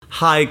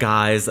Hi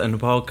guys, and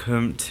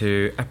welcome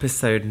to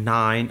episode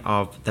 9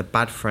 of the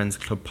Bad Friends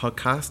Club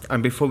podcast.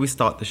 And before we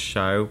start the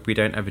show, we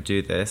don't ever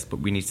do this, but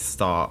we need to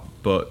start.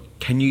 But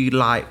can you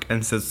like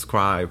and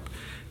subscribe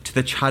to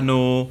the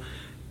channel,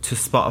 to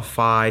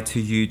Spotify,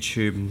 to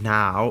YouTube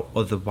now?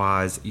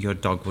 Otherwise, your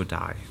dog will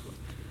die.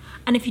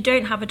 And if you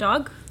don't have a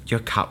dog, your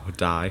cat will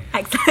die.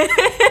 Excellent.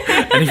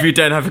 And if you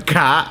don't have a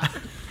cat...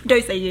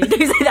 Don't say you.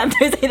 Don't say them.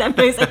 Don't say them.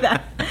 Don't say them.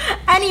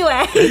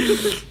 Anyway.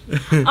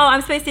 Oh,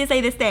 I'm supposed to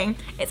say this thing.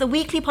 It's a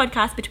weekly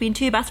podcast between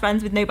two best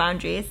friends with no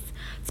boundaries.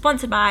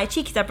 Sponsored by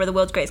Cheeky Zebra, the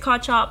world's greatest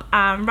card shop,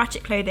 and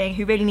Ratchet Clothing,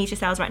 who really needs your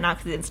sales right now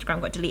because his Instagram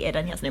got deleted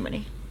and he has no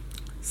money.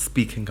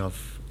 Speaking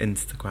of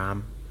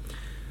Instagram...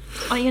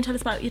 Are you going to tell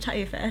us about your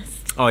tattoo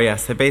first? Oh, yeah.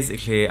 So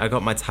basically, I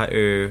got my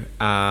tattoo.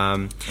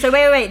 So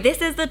wait.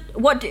 This is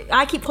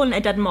I keep calling it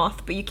a dead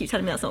moth, but you keep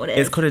telling me that's not what it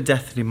is. It's called a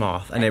deathly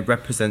moth, and it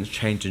represents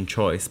change and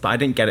choice. But I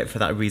didn't get it for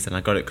that reason.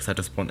 I got it because I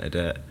just wanted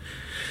it.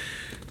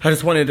 I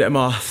just wanted it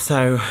moth.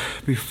 So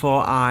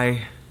before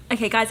I...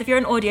 Okay, guys, if you're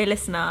an audio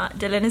listener,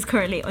 Dhillan is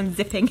currently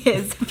unzipping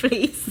his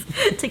fleece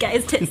to get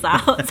his tits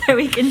out so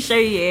we can show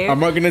you. I'm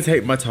not going to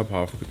take my top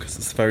off because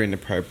it's very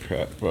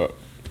inappropriate, but...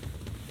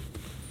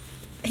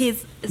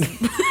 He's...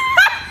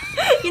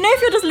 You know,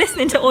 if you're just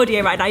listening to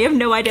audio right now, you have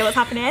no idea what's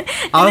happening.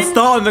 I'll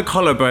start on the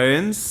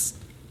collarbones.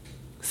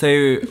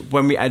 So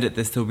when we edit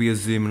this, there'll be a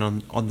zoom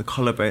in on the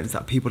collarbones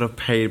that people have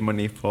paid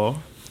money for.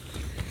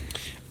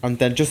 And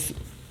then just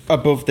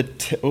above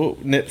the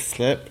nip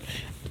slip.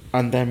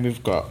 And then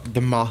we've got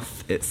the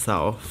moth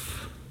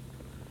itself.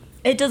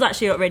 It does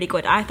actually look really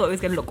good. I thought it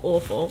was going to look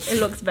awful. It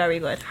looks very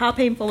good. How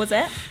painful was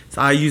it?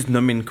 So I used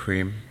numbing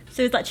cream.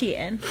 So is that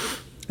cheating?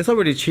 It's not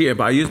really cheating,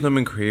 but I used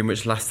numbing cream,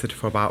 which lasted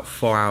for about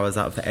 4 hours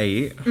out of the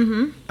 8.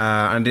 Mm-hmm.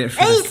 And didn't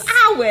feel 8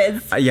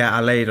 hours? Yeah,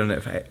 I laid on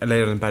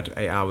bed for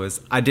 8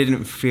 hours. I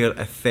didn't feel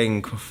a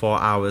thing for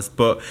 4 hours,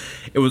 but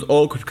it was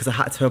awkward because I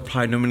had to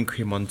apply numbing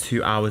cream on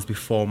 2 hours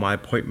before my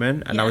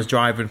appointment, and I was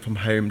driving from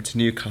home to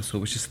Newcastle,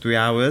 which is 3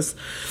 hours.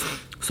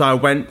 So I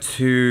went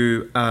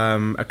to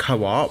a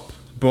co-op,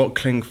 bought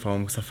cling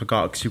film because I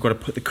forgot, because you've got to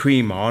put the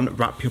cream on,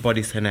 wrap your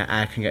body so no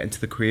air can get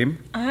into the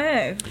cream.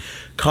 Oh.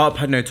 Co-op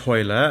had no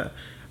toilet.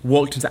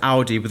 Walked into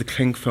Aldi with a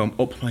cling film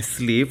up my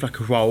sleeve,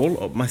 like a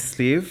roll up my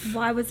sleeve.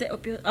 Why was it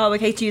up your... Oh,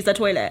 okay, to use the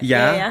toilet.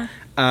 Yeah.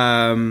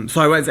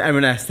 So I went to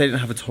M&S, they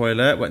didn't have a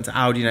toilet. Went to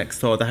Aldi next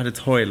door, they had a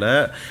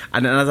toilet.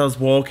 And then as I was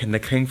walking, the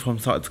cling film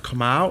started to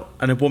come out.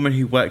 And a woman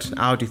who worked in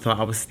Aldi thought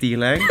I was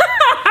stealing.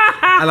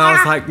 And I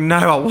was like, no,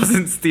 I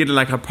wasn't stealing,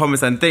 like I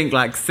promised. And think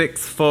like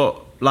 6 foot...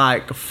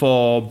 like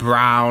 4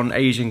 brown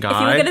Asian guy. If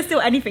you were going to steal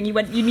anything, you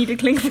needed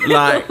cling film.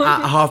 Like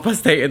at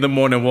 8:30 in the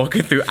morning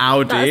walking through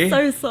Aldi.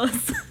 That's so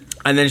sus.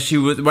 And then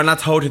when I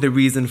told her the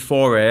reason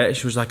for it,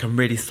 she was like, I'm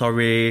really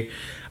sorry.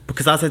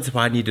 Because I said to her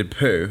I needed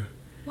poo.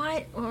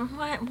 Why?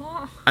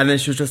 What? And then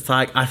she was just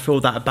like, I feel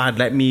that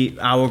bad.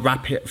 I will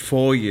wrap it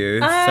for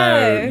you. Oh.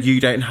 So you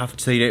don't have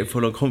to, so you don't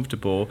feel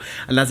uncomfortable.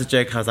 And as a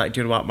joke, I was like,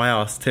 do you want to wipe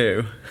my ass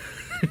too?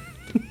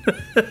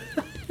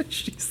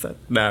 She said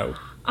no.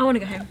 I want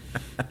to go home.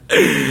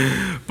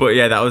 But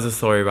yeah, that was a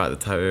story about the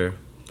tattoo.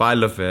 But I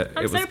love it.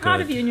 I'm so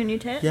proud of you and your new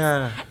tits.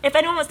 Yeah. If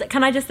anyone wants to,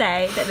 can I just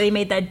say that they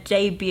made their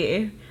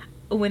debut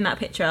in that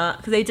picture,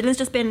 because Dylan's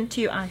just been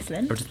to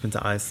Iceland. I've just been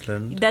to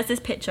Iceland. There's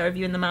this picture of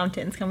you in the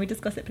mountains. Can we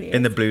discuss it, please?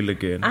 In the Blue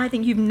Lagoon. I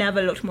think you've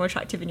never looked more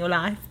attractive in your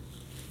life.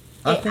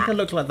 I think I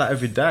look like that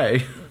every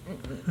day.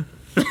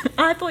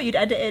 I thought you'd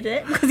edited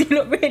it because you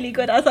look really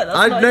good. I was like,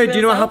 that's not do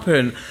you know what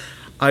happened?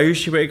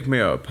 Ayushi woke me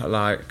up at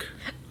like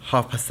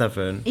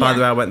 7:30. By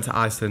the way, I went to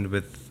Iceland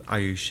with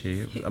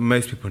Ayushi.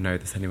 Most people know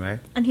this anyway.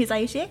 And who's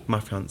Ayushi? My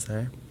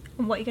fiance.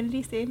 And what are you going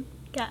to do soon?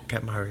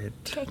 Get married.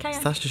 Okay,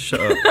 Sasha,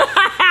 shut up.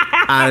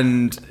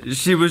 And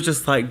she was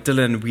just like,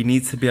 Dhillan, we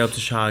need to be able to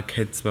show our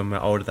kids when we're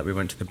older that we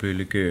went to the Blue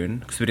Lagoon,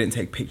 because we didn't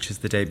take pictures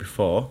the day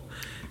before.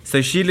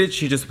 So she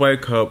literally just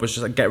woke up, was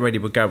just like, get ready,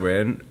 we're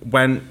going.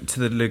 Went to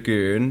the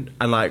lagoon,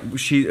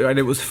 and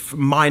it was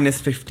minus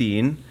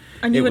 15.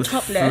 And you were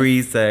topless. topless.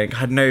 Freezing.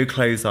 Had no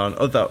clothes on.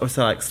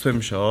 So like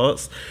swim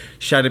shorts.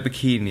 She had a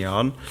bikini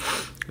on.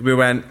 We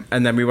went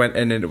in,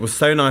 and it was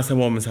so nice and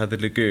warm inside the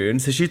lagoon.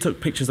 So she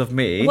took pictures of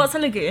me. What's a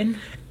lagoon?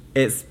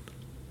 It's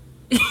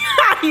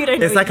you don't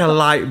know. It's like a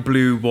light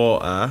blue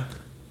water.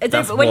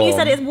 When you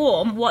said it's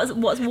warm, what's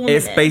warm?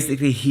 It's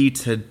basically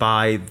heated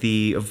by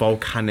the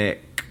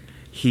volcanic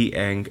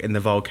heating in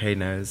the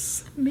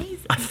volcanoes.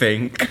 Amazing. I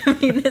think. I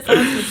mean, this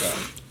sounds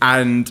legit.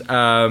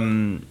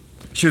 And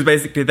she was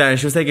basically there, and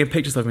she was taking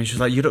pictures of me. She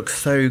was like, "You look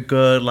so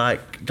good."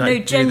 Like no,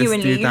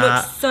 genuinely, do you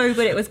that. look so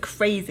good. It was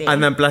crazy.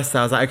 And then bless her,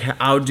 I was like, "Okay,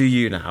 I'll do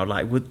you now."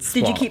 Like,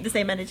 did you keep the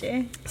same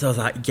energy? So I was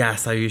like,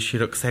 "Yes, she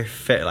looks so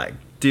fit." Like,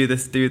 do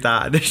this, do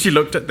that. And then she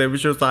looked at them and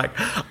she was like,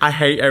 "I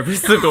hate every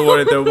single one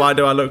of them. Why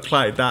do I look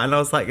like that?" And I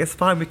was like, "It's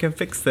fine, we can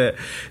fix it."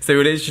 So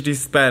we literally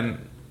spent.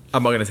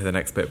 I'm not going to say the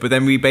next bit, but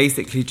then we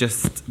basically it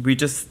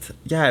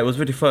was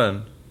really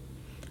fun.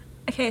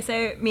 Okay,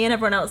 so me and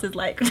everyone else is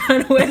like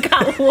trying to work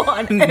out what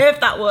on earth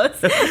that was.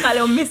 That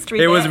little mystery.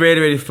 It was really,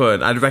 really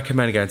fun. I'd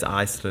recommend going to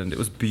Iceland. It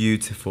was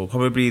beautiful.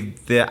 Probably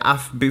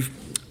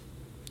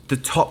the the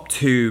top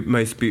 2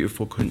 most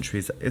beautiful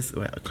countries is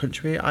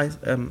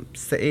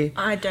city.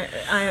 I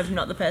am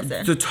not the person. One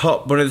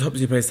of the top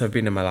 2 places I've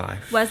been in my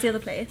life. Where's the other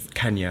place?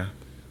 Kenya.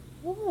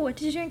 Oh, what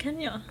did you do in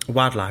Kenya?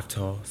 Wildlife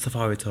tour,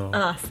 safari tour.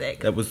 Oh,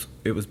 sick. It was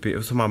beautiful. It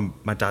was for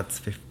my dad's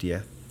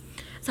 50th.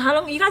 So how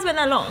long? You guys went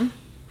there long?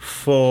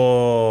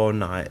 4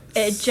 nights.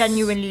 It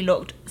genuinely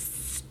looked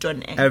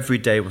stunning. Every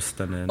day was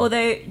stunning.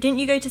 Although, didn't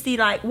you go to see,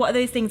 like, what are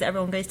those things that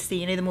everyone goes to see?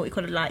 You know, the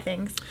multicoloured light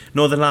things?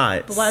 Northern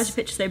Lights. But why was your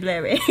picture so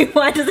blurry?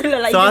 Why does it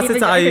look like so you I didn't said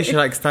to even Ayesha, go?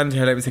 like, stand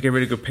here, let me take a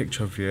really good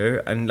picture of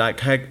you. And, like,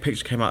 her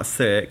picture came out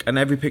sick. And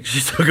every picture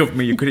she took of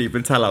me, you couldn't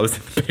even tell I was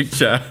in the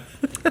picture.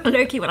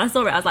 Low-key, when I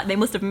saw it, I was like, they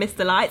must have missed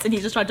the lights and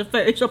he just tried to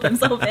Photoshop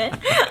himself in.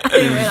 I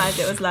didn't realise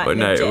it was like But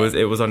no, legit.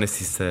 it was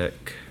honestly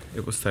sick.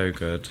 It was so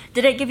good.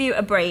 Did it give you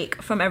a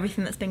break from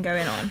everything that's been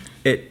going on?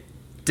 It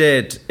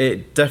did.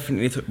 It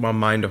definitely took my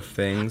mind off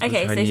things.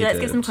 Okay, so which I let's give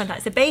needed. some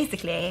context. So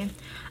basically,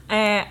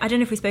 I don't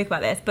know if we spoke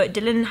about this, but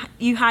Dhillan,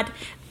 you had...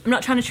 I'm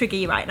not trying to trigger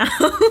you right now.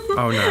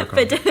 Oh, no, go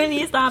But on. Dhillan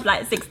used to have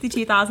like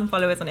 62,000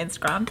 followers on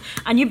Instagram.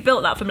 And you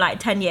built that from like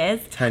 10 years.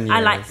 10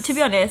 And like, years. to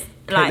be honest,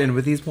 like... Caitlin,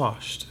 were these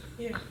washed?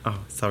 Yeah. Oh,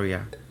 sorry,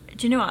 yeah.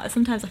 Do you know what?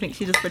 Sometimes I think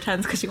she just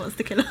pretends because she wants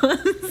to kill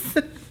us.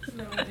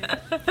 No,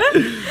 I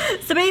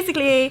didn't. So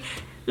basically,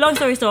 long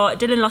story short,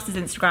 Dhillan lost his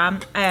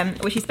Instagram,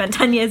 which he spent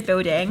 10 years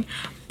building,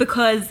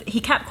 because he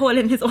kept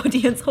calling his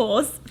audience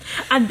whores,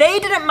 and they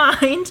didn't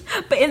mind,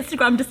 but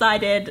Instagram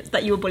decided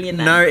that you were bullying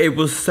them. No, it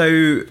was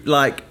so,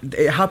 like,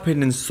 it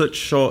happened in such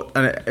short,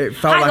 and it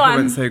felt Hang like on. it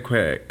went so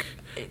quick.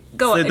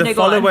 Go on, So the no,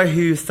 go on. follower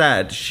who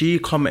said, she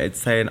commented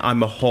saying,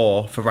 I'm a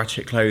whore for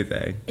ratchet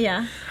clothing.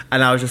 Yeah.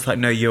 And I was just like,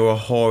 no, you're a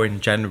whore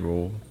in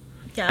general.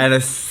 Yeah. And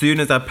as soon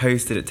as I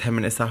posted it 10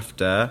 minutes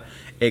after,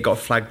 it got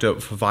flagged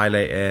up for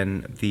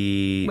violating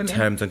the Women.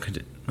 terms and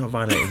conditions. Not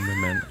violating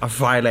women. I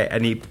violate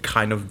any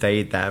kind of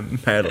they, them,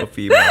 male or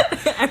female.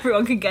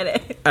 Everyone can get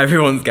it.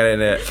 Everyone's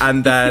getting it.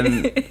 And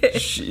then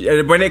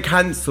when it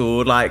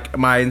cancelled, like,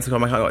 my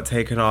Instagram account got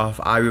taken off,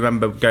 I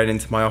remember going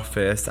into my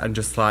office and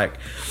just like,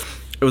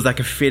 it was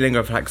like a feeling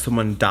of like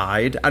someone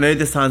died. I know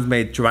this sounds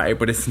made dramatic,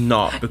 but it's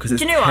not, because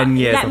it's Do you know 10 what?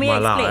 years Let of me my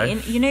explain.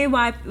 life. You know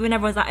why when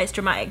everyone's like, it's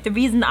dramatic? The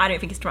reason that I don't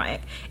think it's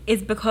dramatic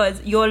is because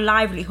your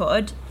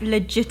livelihood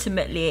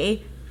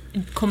legitimately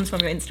comes from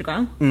your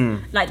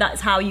Instagram. Like,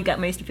 that's how you get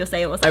most of your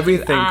sales. Like,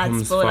 Everything through ads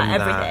comes for like from that.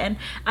 everything.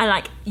 And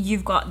like,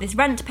 you've got this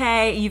rent to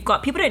pay, you've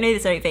got, people don't know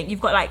this or anything, you've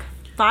got like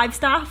 5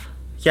 staff.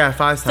 Yeah,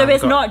 5 stars. So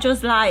it's not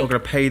just like, We're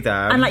going to pay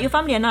them. and like your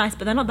family are nice,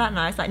 but they're not that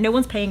nice. Like, no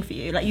one's paying for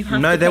you. Like, you have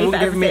No, to they pay won't for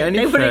give me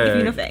everything. anything. They wouldn't give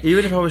you nothing.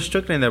 Even if I was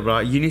struggling, they'd be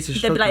like, you need to They'd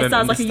struggle be like, it and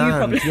sounds like a you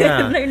understand.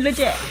 problem. Yeah. No,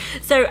 legit.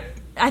 So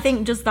I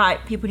think just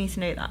like people need to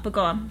know that. But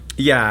go on.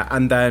 Yeah,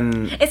 and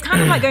then... It's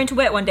kind of like going to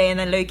work one day and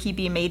then low-key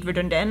being made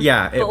redundant.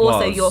 Yeah, it But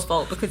also was. your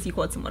fault because you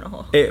called someone a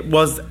whore. It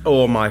was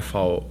all my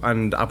fault,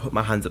 and I put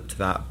my hands up to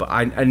that. But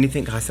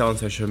anything I say on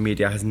social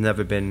media has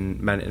never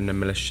been meant in a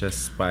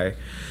malicious way.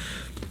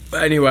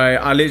 But anyway,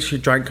 I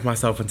literally drank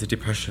myself into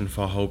depression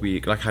for a whole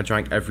week. Like, I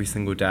drank every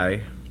single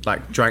day.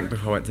 Like, drank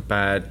before I went to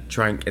bed,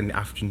 drank in the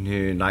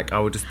afternoon. Like, I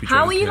would just be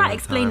How are drinking you all like the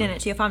explaining time. it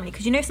to your family?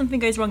 Because you know if something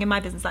goes wrong in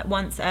my business, like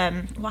once,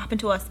 what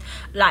happened to us,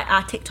 like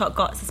our TikTok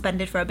got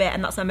suspended for a bit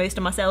and that's where most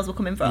of my sales were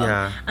coming from.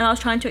 Yeah. And I was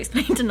trying to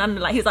explain to Nana,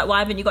 like, he was like, why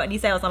haven't you got any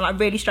sales? I'm like,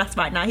 really stressed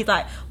right now. He's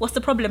like, what's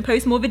the problem?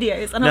 Post more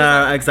videos. And I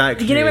was No, like,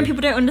 exactly. You know when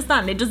people don't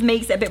understand, it just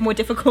makes it a bit more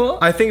difficult.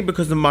 I think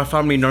because of my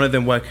family, none of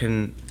them work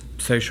in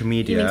social You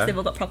mean 'cause media. they've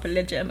all got proper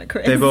legitimate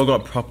careers? They've all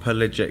got proper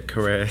legit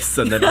careers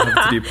and they don't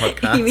have to do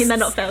podcasts. You mean they're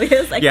not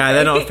failures? Like, Yeah,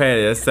 they're not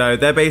failures. So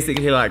they're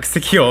basically like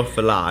secure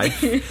for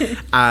life.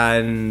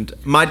 And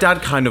my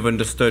dad kind of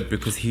understood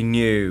because he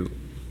knew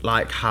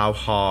like how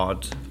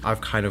hard I've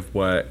kind of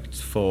worked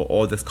for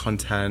all this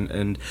content,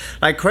 and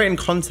like creating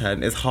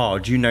content is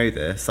hard, you know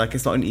this, like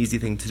it's not an easy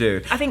thing to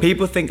do. I think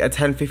people think a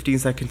 10-15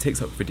 second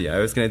TikTok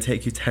video is going to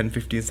take you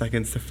 10-15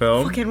 seconds to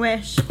film, Fucking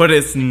wish. but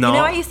it's not. You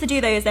know, I used to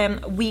do those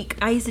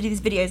I used to do these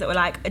videos that were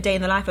like a day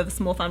in the life of a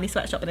small family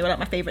sweatshop, and they were like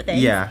my favourite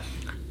things. Yeah,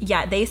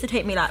 They used to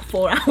take me like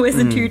 4 hours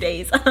and 2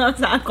 days. And I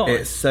was like, I can't.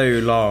 it's so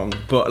long.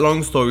 But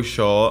long story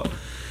short,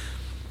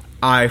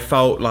 I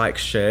felt like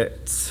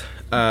shit.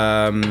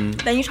 Then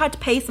you tried to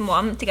pay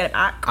someone to get it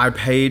back. I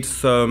paid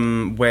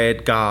some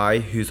weird guy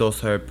who's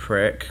also a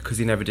prick, because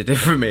he never did it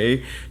for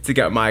me, to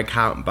get my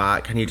account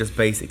back, and he just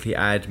basically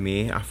aired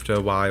me after a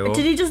while.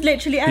 Did he just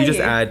literally air He just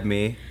you? aired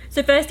me.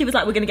 So first he was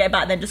like, we're going to get it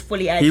back, then just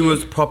fully aired He you.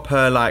 was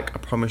proper like, I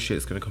promise you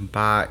it's going to come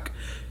back.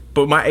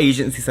 But my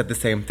agency said the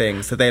same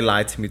thing, so they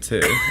lied to me too.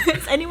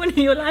 Is anyone in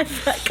your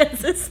life that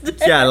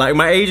consistent? Yeah, like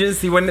my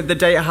agency, when the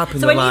date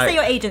happened, So they're when you like, say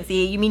your agency,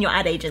 you mean your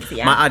ad agency,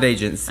 yeah? my ad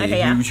agency, Okay,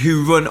 yeah.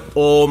 who run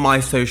all my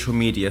social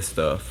media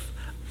stuff,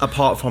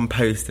 apart from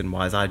posting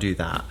wise, I do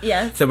that.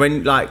 Yeah. So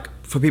when, like,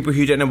 for people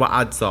who don't know what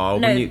ads are,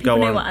 No, when you people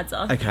go know on, what ads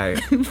are. Okay.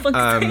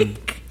 Fuck's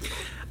sake.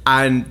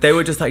 And they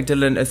were just like,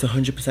 Dhillan, it's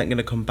 100% going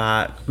to come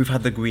back. We've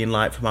had the green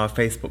light from our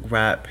Facebook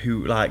rep,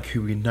 who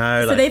we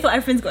know. So like, they thought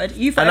everything's good.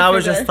 You thought and I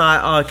was everything's just like,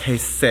 oh, okay,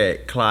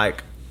 sick.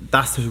 Like,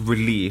 that's a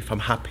relief. I'm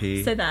happy.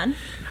 good. So then?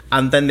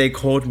 And then they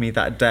called me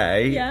that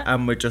day, Yeah.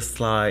 and we're just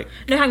like...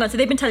 No, hang on. So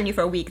they've been telling you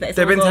for a week that it's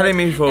They've all been good. telling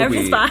me for a week.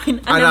 Everything's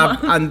fine.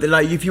 And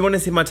like, if you want to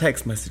see my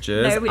text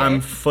messages, No, we I'm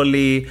don't.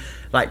 fully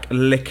like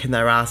licking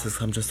their asses.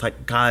 I'm just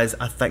like, guys,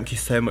 I thank you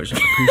so much.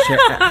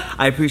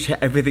 I appreciate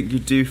everything you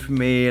do for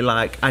me.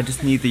 Like, I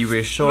just need the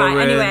reassurance.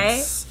 Right,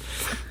 anyway.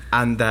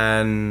 And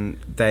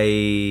then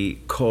they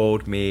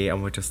called me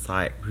and were just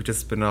like, we've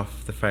just been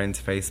off the phone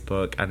to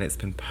Facebook and it's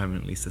been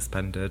permanently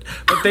suspended.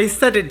 But they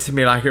said it to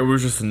me like it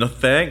was just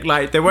nothing.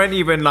 Like, they weren't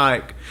even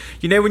like,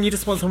 you know, when you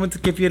just want someone to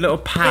give you a little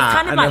pat. It's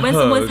kind of and like a when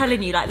hug. someone's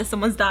telling you like that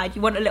someone's died,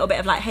 you want a little bit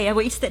of like, hey, I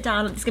want you to sit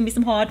down, there's gonna be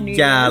some hard news.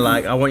 Yeah,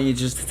 like, I want you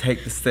just to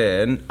take this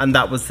in. And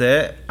that was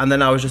it. And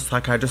then I was just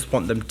like, I just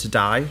want them to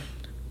die.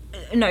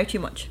 No, too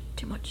much.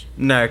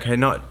 No, okay,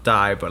 not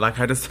die, but like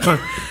I was just like,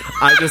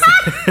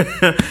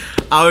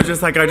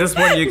 I just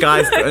want you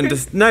guys to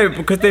understand. No,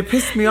 because they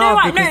pissed me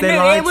off because they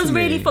lied it was to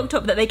really me. fucked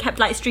up that they kept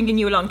like stringing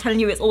you along, telling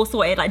you it's all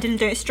sorted, like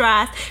don't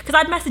stress. Because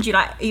I'd message you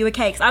like, are you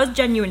okay? Because I was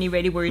genuinely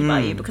really worried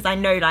about you, because I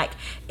know like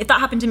if that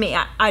happened to me,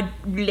 I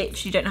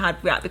literally don't know how to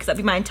react, because that'd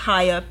be my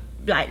entire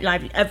like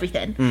live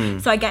everything.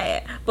 So I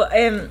get it, but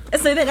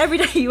so then every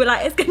day you were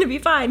like, it's gonna be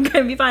fine,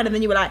 and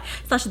then you were like,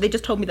 Sasha, they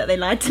just told me that they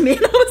lied to me,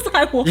 and I was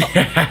like, what?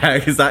 Yeah,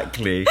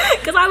 exactly.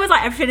 Because I was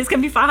like, everything is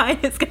gonna be fine,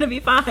 it's gonna be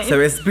fine. So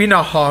it's been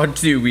a hard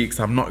 2 weeks,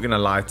 I'm not gonna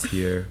lie to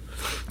you.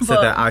 So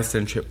But- the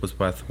Iceland trip was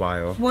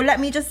worthwhile. Well, let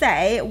me just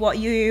say what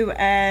you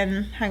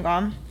hang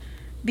on,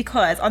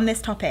 because on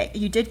this topic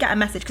you did get a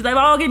message, because there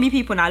are going to be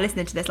people now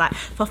listening to this like,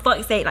 for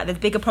fuck's sake, like there's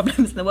bigger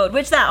problems in the world,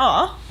 which there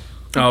are.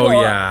 Oh But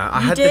yeah, I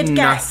you had the did get-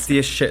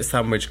 nastiest shit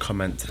sandwich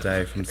comment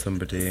today from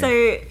somebody. So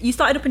you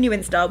started up a new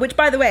Insta, which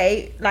by the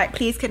way, like,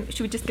 please, should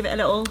we just give it a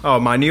little? Oh,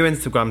 my new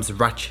Instagram's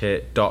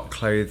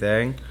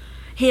ratchet.clothing.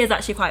 He is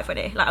actually quite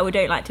funny. Like, I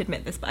don't like to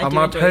admit this, but I do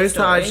My enjoy his posts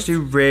are stories. actually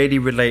really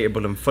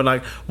relatable and fun.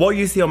 Like, what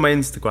you see on my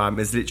Instagram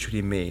is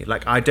literally me.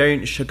 Like, I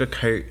don't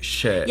sugarcoat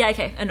shit. Yeah,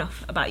 okay,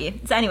 enough about you.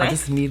 So anyway, I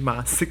just need my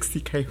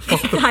 60k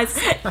followers. guys,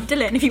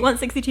 Dhillan, if you want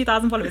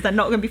 62,000 followers, they're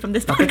not going to be from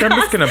this podcast. I think I'm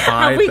just gonna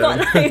buy Have we them.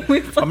 got, like, we're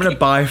I'm gonna fucking-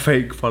 buy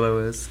fake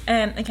followers.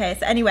 Okay,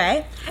 so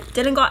anyway,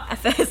 Dhillan got a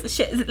first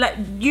shit. Like,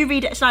 you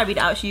read it. Shall I read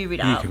it out? Should you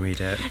read it You out? can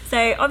read it.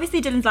 So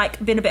obviously Dylan's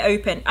like been a bit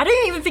open. I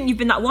don't even think you've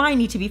been that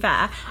whiny, to be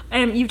fair.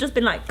 You've just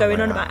been like going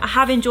I on have. about. I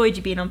have enjoyed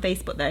you being on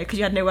Facebook though, because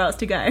you had nowhere else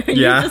to go.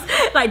 Yeah. You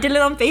just, like,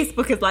 Dylan on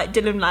Facebook is like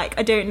Dylan, like,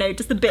 I don't know,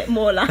 just a bit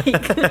more like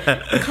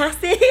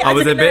classy. I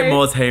was a don't bit know.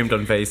 more tamed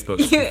on Facebook. To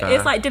be fair.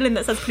 It's like Dylan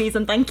that says please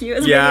and thank you.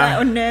 It's Yeah. really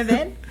like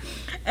unnerving.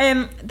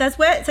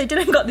 So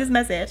Dylan got this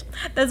message.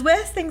 There's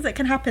worse things that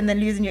can happen than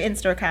losing your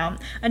Insta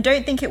account, and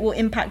don't think it will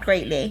impact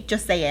greatly.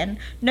 Just saying.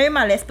 No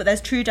malice, but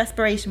there's true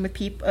desperation with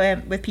people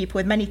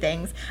with many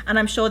things, and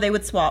I'm sure they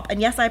would swap.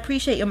 And yes, I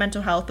appreciate your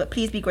mental health, but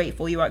please be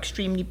grateful. You are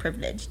extremely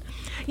privileged.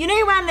 You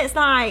know when it's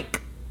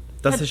like.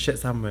 That's a shit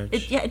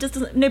sandwich. It just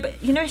doesn't. No,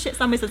 but you know, shit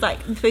sandwich is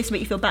like supposed to make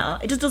you feel better.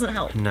 It just doesn't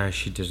help. No,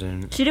 she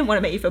didn't. She didn't want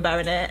to make you feel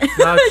better in it.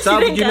 No, She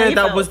didn't you care how know, you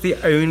that felt. was the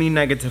only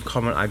negative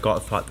comment I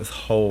got throughout this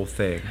whole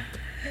thing.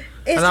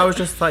 It's And I was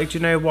just like, do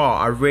you know what?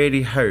 I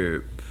really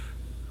hope.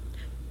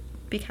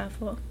 Be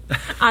careful.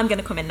 I'm going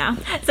to come in now.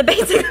 So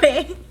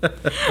basically,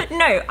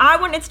 no, I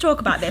wanted to talk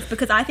about this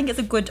because I think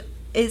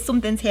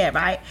something's here,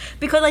 right?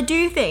 Because I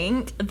do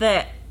think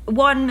that,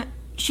 one,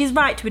 she's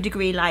right to a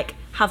degree, like,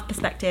 have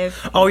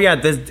perspective. Oh yeah,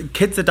 there's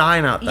kids are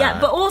dying out there. Yeah,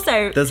 but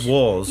also there's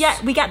wars. Yeah,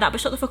 we get that, but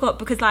shut the fuck up,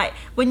 because like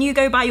when you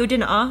go buy your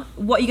dinner,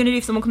 what are you gonna do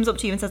if someone comes up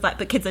to you and says like,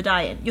 but kids are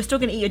dying? You're still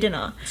gonna eat your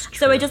dinner.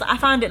 So I just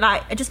find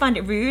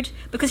it rude,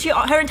 because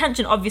her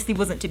intention obviously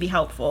wasn't to be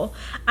helpful.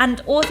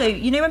 And also,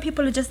 you know, when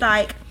people are just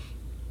like,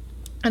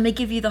 and they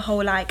give you the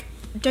whole like,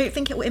 don't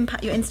think it will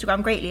impact your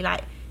Instagram greatly,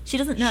 like, she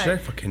doesn't know. She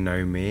don't fucking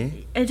know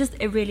me. It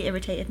really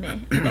irritated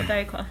me. It got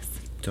very cross.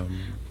 Dumb.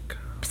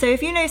 So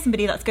if you know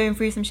somebody that's going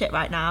through some shit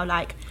right now,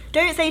 like,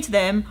 don't say to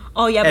them,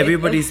 oh yeah, but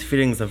Everybody's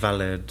feelings are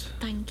valid.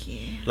 thank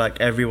you.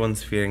 Like,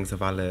 everyone's feelings are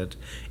valid.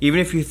 Even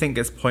if you think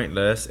it's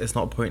pointless, it's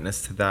not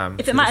pointless to them.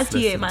 If So it matters just to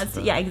you, it listen matters to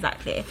them. yeah,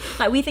 exactly.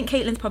 Like, we think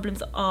Caitlin's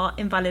problems are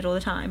invalid all the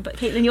time, but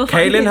Caitlin,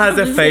 Caitlin has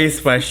a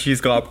face where she's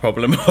got a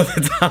problem all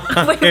the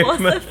time. Wait,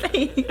 what's the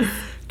face?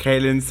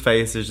 Caitlin's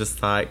face is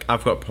just like,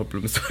 I've got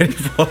problems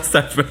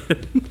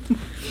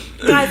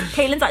 24/7. Guys,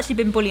 Caitlin's actually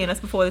been bullying us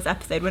before this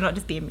episode. We're not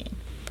just being mean.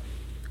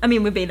 I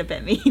mean, we're being a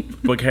bit mean.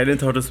 But Caitlin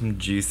told us some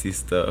juicy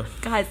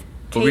stuff. Guys,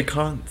 But we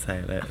can't say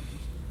it.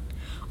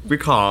 We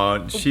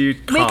can't. She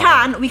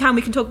can't. We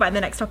can talk about it in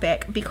the next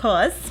topic,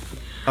 because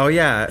Oh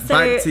yeah,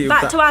 so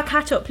back to our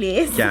catch up,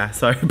 please. Yeah,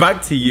 sorry,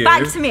 back to you.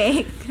 Back to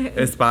me.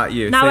 It's about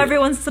you. Now So,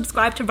 everyone's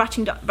subscribed to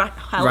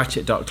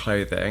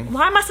Ratchet.clothing.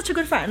 Why am I such a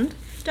good friend?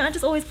 Don't I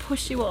just always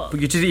push you up? But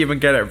you didn't even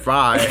get it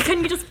right.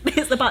 Can you just,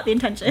 it's about the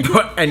intention.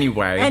 But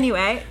anyway.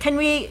 Anyway, can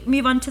we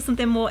move on to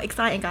something more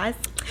exciting, guys?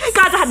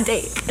 Guys, I had a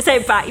date. So, you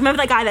remember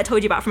that guy that I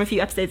told you about from a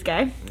few episodes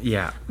ago?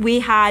 Yeah.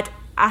 We had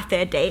our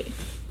third date.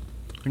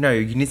 No,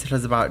 you need to tell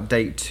us about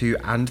date 2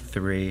 and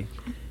 3.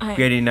 Oh.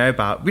 We only know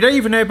about... We don't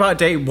even know about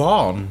date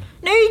 1.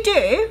 No, you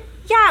do.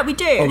 Yeah, we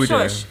do. Oh, we do.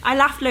 Shush. I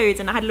laughed loads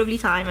and I had a lovely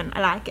time and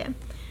I like it.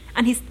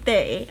 and he's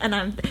 30, and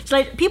I'm... So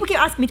like, people keep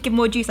asking me to give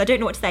more juice. I don't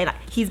know what to say.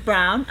 Like, he's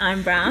brown,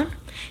 I'm brown.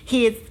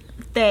 He is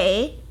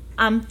 30,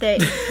 I'm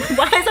 30.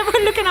 Why is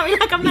everyone looking at me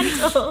like I'm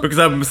mental? Because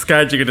I'm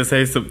scared you're going to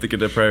say something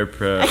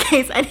inappropriate.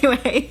 Okay, so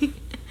anyway.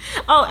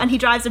 Oh, and he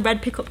drives a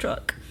red pickup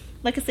truck,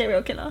 like a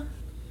serial killer.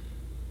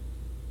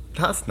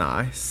 That's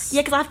nice.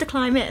 Yeah, because I have to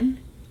climb in.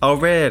 Oh,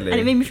 really? And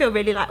it made me feel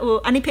really like, oh,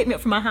 and he picked me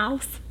up from my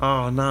house.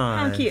 Oh,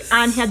 nice. How cute.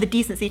 And he had the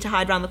decency to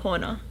hide around the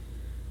corner.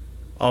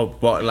 Oh,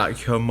 what,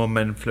 like your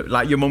mum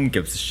like your mum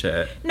gives a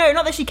shit? No,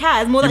 not that she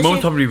cares. More Your that mum's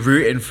she... probably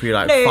rooting for you,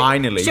 like, No,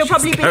 finally, she'll she's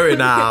probably going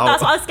be, out.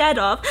 That's what I was scared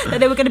of, that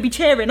they were going to be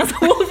cheering as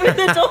I walked through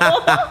the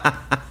door.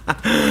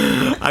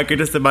 I could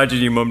just imagine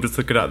your mum just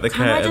looking out the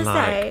Can I curtain just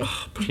like, say,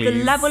 oh, the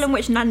please. level in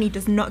which Nanny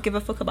does not give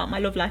a fuck about my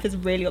love life is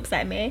really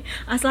upsetting me.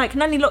 I was like,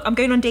 Nanny, look, I'm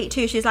going on date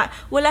 2. She's like,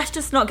 well, let's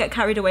just not get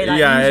carried away like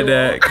yeah,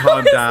 usual.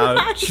 calm down.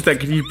 Like- She's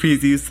like, can you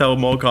please sell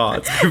more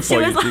cards She before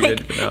was you do like,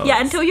 anything else? yeah,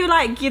 until you're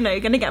like, you know,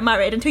 going to get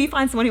married, until you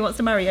find someone who wants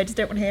to marry you, I just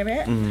don't want to hear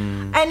it.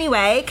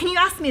 Anyway, can you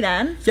ask me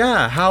then?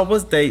 Yeah, how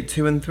was date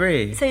 2 and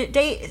 3? So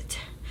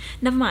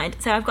never mind.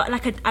 So I've got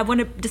like I want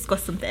to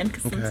discuss something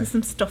because Okay.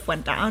 some stuff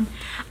went down.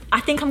 I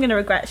think I'm going to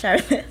regret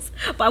sharing this,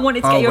 but I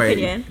wanted to get Oh, your wait,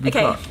 opinion. you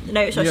Okay, can't-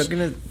 no, You're shush.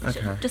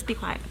 okay. Just be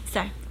quiet.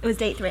 So it was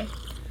date 3.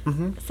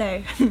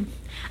 So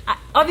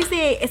obviously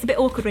it's a bit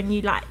awkward when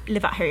you like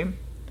live at home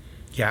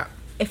Yeah.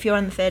 if you're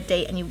on the 3rd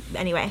date and you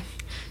anyway.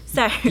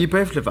 So You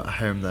both live at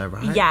home though,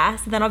 right? yeah.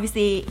 So then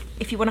obviously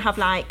if you want to have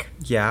like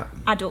Yeah.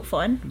 adult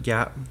fun,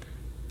 Yeah.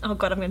 oh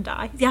god, I'm gonna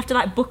die. You have to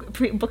like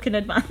book in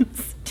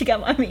advance to get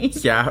what I mean.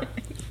 Yeah.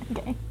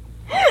 Okay.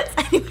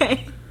 So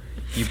anyway.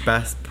 You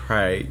best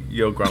pray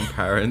your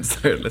grandparents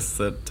don't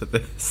listen to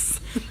this.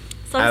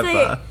 So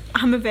obviously, Ever.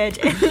 I'm a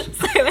virgin.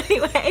 So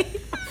anyway,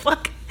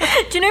 fuck.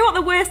 Do you know what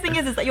the worst thing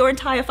is that your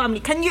entire family,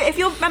 can you, if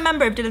you're a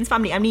member of Dhillan's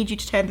family, I need you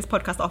to turn this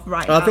podcast off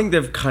right now. I think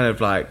they've kind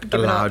of like Give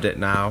it allowed up. it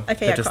now. Okay,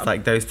 They're yeah, just come.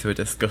 like, those two are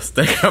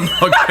disgusting. I'm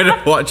not going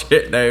to watch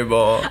it no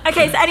more.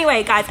 Okay, so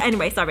anyway, guys,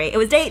 sorry. It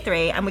was date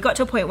 3 and we got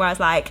to a point where I was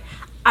like,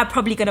 I'm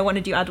probably going to want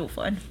to do adult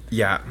fun.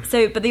 Yeah.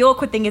 So, but the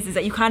awkward thing is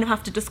that you kind of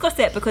have to discuss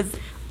it because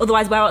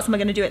otherwise where else am I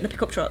going to do it in the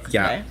pickup truck?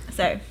 Yeah. You know?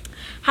 So,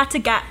 had to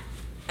get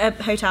a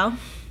hotel.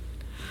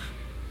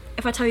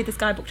 If I tell you this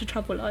guy booked a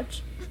travel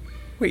lodge.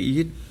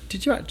 Wait,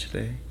 did you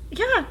actually?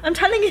 Yeah, I'm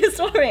telling you a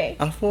story.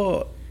 I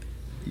thought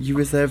you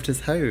reserved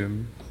his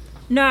home.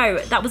 No,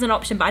 that was an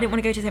option, but I didn't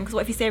want to go to him because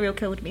what if he serial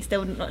killed me?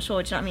 Still not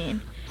sure, do you know what I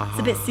mean? It's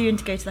a bit soon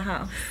to go to the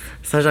house.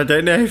 Sasha, I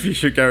don't know if you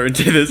should go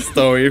into this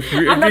story. If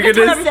I'm not going to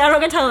tell everything, I'm not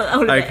going to tell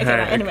all of it. Okay, Okay,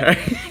 right, anyway.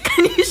 okay.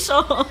 Can you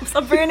shut up?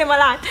 Stop ruining my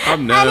life.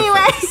 I'm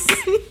nervous.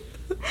 Anyway,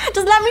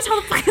 just let me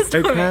tell the fucking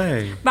story.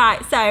 Okay.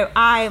 Right, so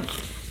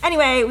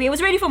it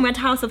was really fun. We went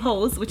to House of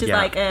Holes, which is Yeah.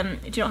 like, do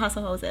you know what House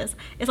of Holes is?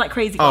 It's like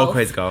Crazy Golf. Oh,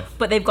 Crazy Golf.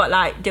 But they've got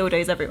like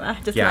dildos everywhere,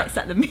 just Yeah. to like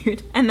set the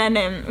mood. And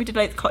then we did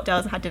loads of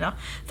cocktails and had dinner.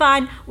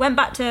 Fine, went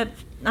back to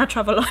our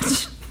travel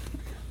lodge.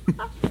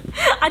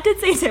 I did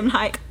say to him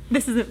like,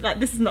 this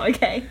is not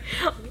okay,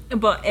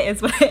 but it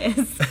is what it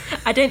is.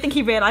 I don't think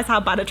he realised how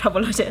bad a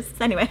travel lodge is.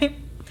 So anyway,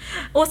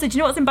 also, do you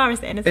know what's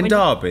embarrassing? Is In when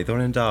Derby, the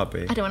one in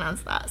Derby. I don't want to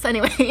answer that. So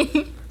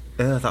anyway,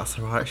 That's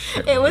the right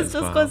shit. it was as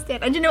well. disgusting.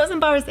 And do you know what's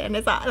embarrassing?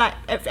 Is that like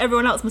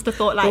everyone else must have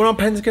thought like, The one on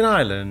Pentagon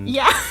Island?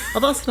 yeah. Oh,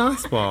 that's a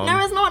nice one. No,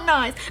 it's not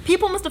nice.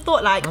 People must have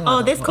thought like,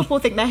 oh, this couple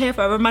think they're here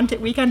for a romantic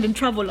weekend in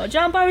travel lodge.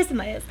 How embarrassing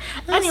that is.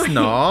 That's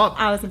not.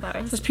 I was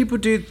embarrassed. Just people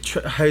do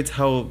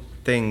hotel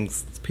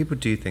things. People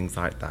do things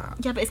like that.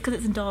 Yeah, but it's because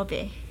it's in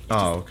Derby.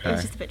 Oh, It okay.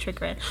 was just a bit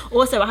triggering.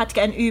 Also, I had to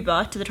get an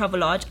Uber to the travel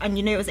lodge, and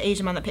you know it was an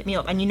Asian man that picked me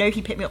up, and you know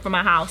he picked me up from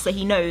my house, so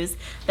he knows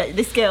that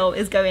this girl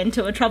is going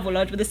to a travel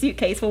lodge with a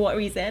suitcase for what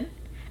reason.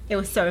 It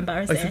was so Oh,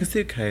 embarrassing. it's like a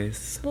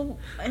suitcase. Well,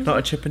 Not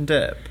a chip and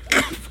dip.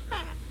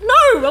 no,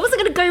 I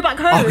wasn't going to go back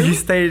home. Oh, you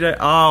stayed at...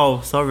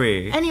 Oh,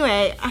 sorry.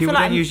 Anyway, I People feel don't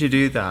like usually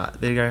do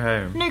that. They go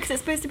home. no, because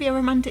it's supposed to be a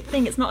romantic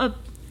thing. It's not a.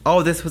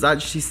 Oh, this was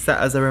actually set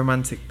as a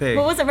romantic thing.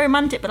 Well, it wasn't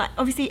romantic, but like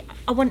obviously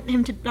I want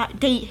him to like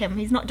date him.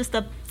 He's not just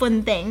a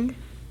fun thing. Do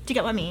you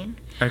get what I mean?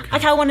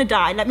 Okay. I want to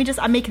die.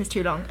 I'm making this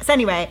too long. So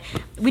anyway,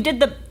 we did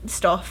the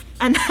stuff,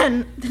 and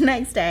then the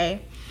next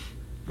day,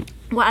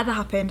 whatever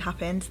happened.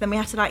 Then we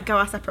had to like go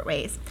our separate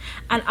ways.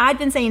 And I'd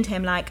been saying to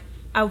him like,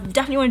 I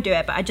definitely want to do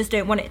it, but I just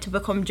don't want it to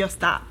become just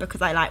that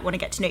because I like want to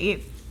get to know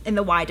you in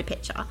the wider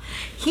picture.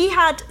 He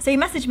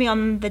messaged me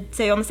on the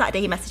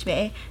Saturday. He messaged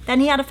me. Then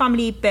he had a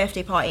family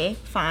birthday party.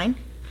 Fine.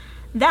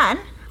 Then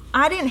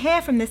I didn't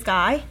hear from this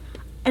guy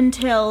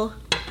until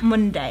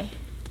Monday.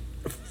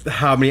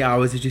 How many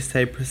hours did you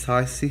say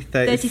precisely?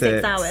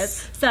 36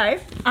 hours. So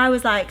I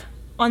was like,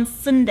 on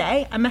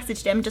Sunday, I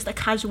messaged him just a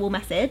casual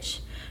message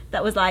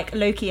that was like,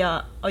 low-key,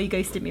 are you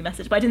ghosting me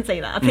message? But I didn't say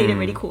that. I played it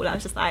really cool. I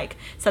was just like,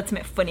 said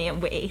something funny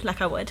and witty,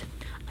 like I would.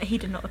 He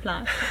did not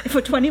reply.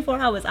 For 24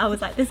 hours, I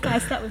was like, this guy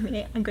slept with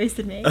me and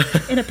ghosted me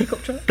in a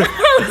pickup truck.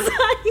 I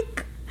was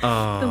like,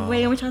 The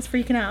way in which I was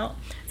freaking out.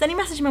 So then he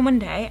messaged me on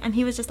Monday and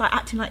he was just like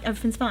acting like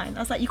everything's fine. I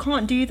was like, you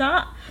can't do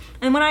that.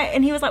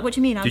 And he was like, what do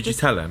you mean? Did you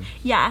tell him?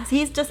 Yeah, so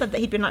he's just said that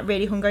he'd been like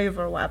really hungover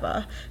or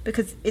whatever,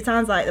 because it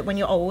sounds like that when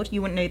you're old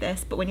you wouldn't know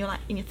this, but when you're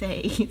like in your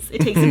 30s it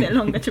takes a bit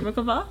longer to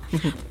recover.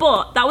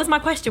 But that was my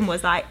question,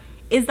 was like,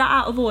 is that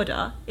out of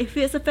order? If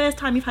it's the first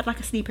time you've had like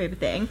a sleepover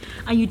thing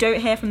and you don't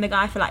hear from the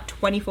guy for like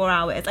 24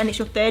 hours and it's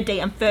your third date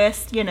and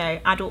first, you know,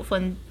 adult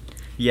fun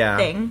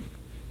thing,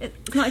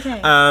 it's not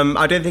okay.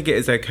 I don't think it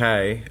is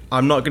okay.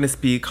 I'm not going to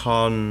speak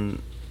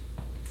on...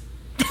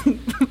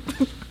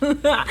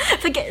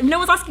 Forget, no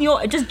one's asking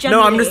you, just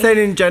generally. No, I'm just saying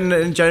in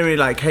generally,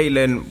 like,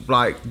 Caitlin,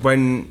 like,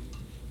 when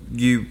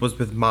you was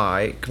with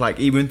Mike, like,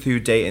 even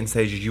through dating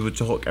stages, you would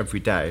talk every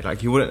day.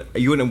 Like, you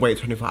wouldn't wait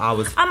 24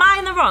 hours. Am I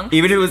in the wrong?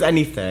 Even if it was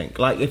anything,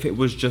 like, if it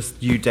was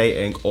just you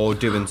dating or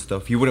doing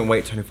stuff, you wouldn't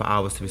wait 24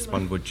 hours to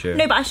respond, would you?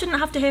 No, but I shouldn't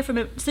have to hear from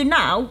him. So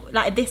now,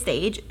 like, at this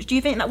stage, do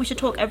you think that we should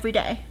talk every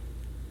day?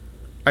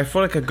 I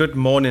feel like a good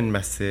morning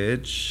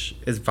message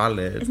is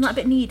valid. Isn't that a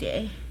bit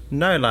needy?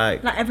 No,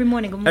 like every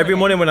morning, good morning. Every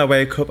morning when I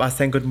wake up, I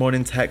send good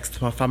morning text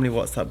to my family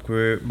WhatsApp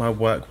group, my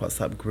work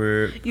WhatsApp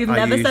group. You've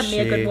never sent me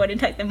a good morning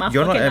text in my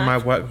You're not in life. my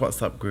work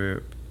WhatsApp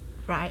group.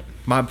 Right.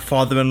 My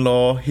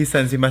father-in-law, he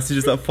sends me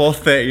messages at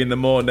 4:30 in the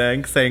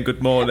morning saying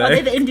good morning. Are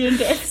they the Indian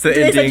gifts?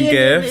 The Indian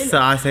gifts. So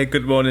I say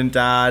good morning,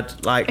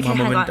 Dad. Like, Okay, my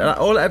mum and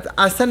dad.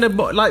 I send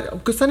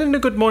because sending a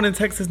good morning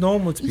text is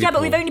normal to people. Yeah,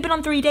 but we've only been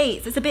on 3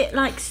 dates. It's a bit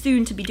like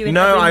soon to be doing.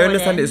 No, every I morning.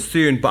 understand it's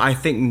soon, but I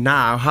think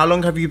now. How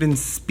long have you been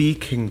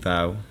speaking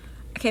though?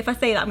 Okay, if I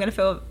say that, I'm going to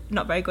feel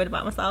not very good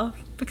about myself,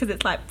 because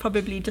it's like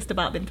probably just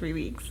about been 3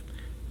 weeks.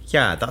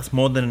 Yeah, that's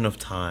more than enough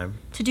time.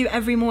 To do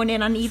every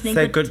morning and evening.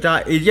 Say good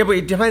night. Yeah, but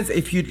it depends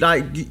if you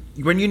like.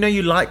 When you know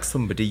you like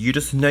somebody, you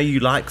just know you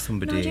like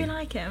somebody. No, I do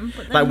like him.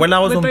 But then like when I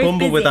was we're on both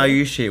Bumble with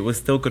busy. Ayushi, it was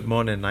still good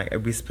morning. Like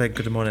we said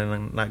good morning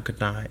and like good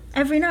night.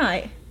 Every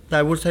night?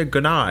 Like we'll say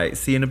good night,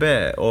 see you in a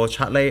bit, or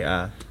chat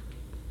later.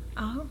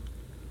 Oh.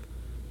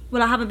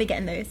 Well, I haven't been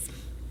getting those.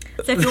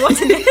 So if you're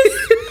watching this...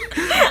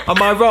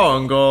 Am I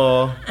wrong,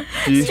 or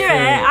do you Stuart,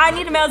 think... I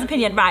need a male's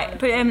opinion. Right,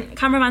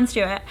 cameraman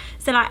Stuart.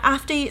 So like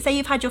after say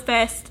you've had your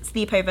first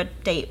sleepover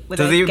date with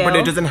a girl. But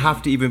it doesn't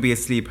have to even be a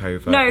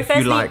sleepover. No, if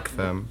firstly, you like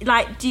them.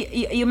 Like,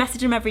 you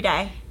message them every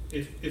day?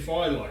 If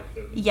I like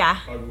them, Yeah.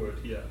 I would,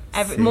 yeah.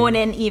 Every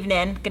morning,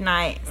 evening, good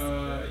night.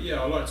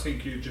 Yeah, I like to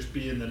think you'd just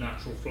be in the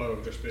natural flow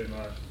of just being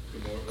like,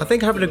 good morning. I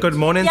think having a good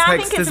morning Yeah, I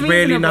text think it's is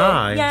really reasonable.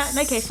 nice.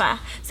 Yeah, okay, fair.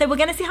 So we're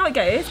gonna see how it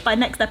goes by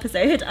next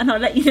episode, and I'll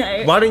let you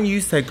know. Why don't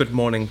you say good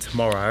morning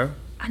tomorrow?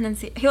 And then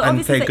see. He'll And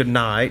obviously say good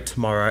night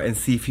tomorrow and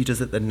see if he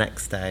does it the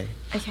next day.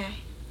 Okay.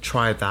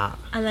 Try that.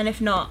 And then if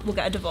not, we'll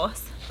get a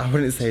divorce. I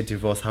wouldn't say a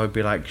divorce. I would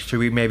be like, should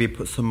we maybe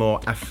put some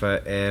more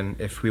effort in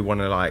if we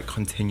want to like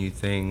continue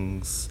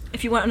things?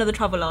 If you want another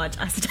travel lodge,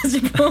 I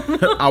suggest you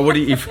put I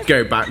wouldn't even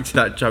go back to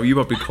that job. You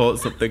probably caught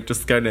something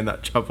just going in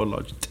that travel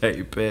lodge,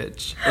 dirty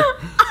bitch.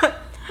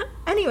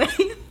 Anyway,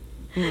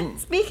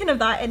 speaking of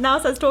that, it now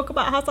says talk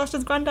about how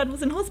Sasha's granddad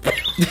was in hospital.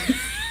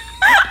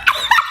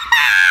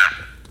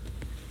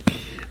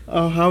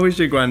 Oh, how is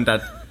your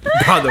granddad,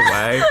 by the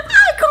way? I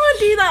can't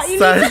do that.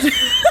 You need to...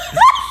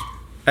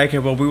 Okay,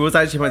 well, we was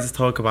actually meant to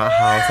talk about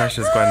how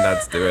Sasha's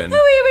granddad's doing. No,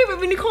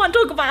 wait, you can't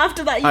talk about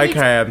after that. You need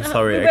Okay, I'm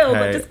sorry, We will, okay.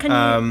 but just can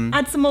you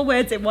add some more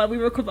words in while we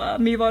recover,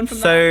 move on from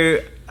that? So,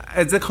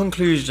 as a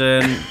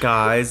conclusion,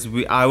 guys,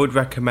 I would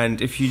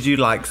recommend if you do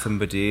like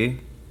somebody,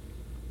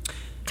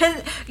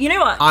 Because, you know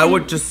what? I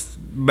would just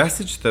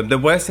message them. The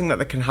worst thing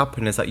that can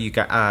happen is that you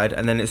get ad,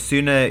 and then it's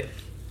sooner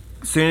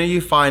you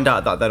find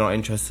out that they're not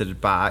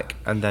interested back,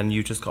 and then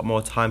you just got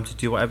more time to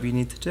do whatever you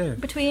need to do.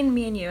 Between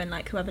me and you and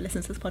like whoever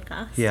listens to this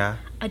podcast, Yeah.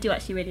 I do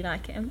actually really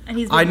like him, and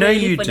he's I know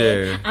really you funny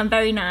do. and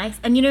very nice.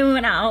 And you know, when we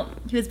went out,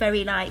 he was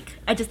very like,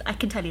 I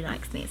can tell he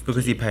likes me. It's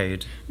Because he cute.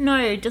 paid.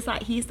 No, just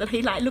like he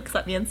like looks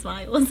at me and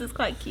smiles. It's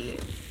quite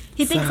cute.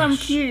 He thinks I'm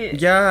Sash.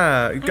 cute.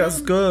 Yeah,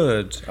 that's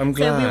good. I'm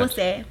glad. So we will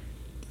see.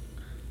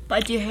 But I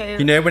do hope.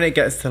 You know when it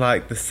gets to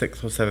like the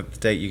 6th or 7th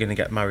date, you're going to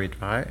get married,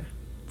 right?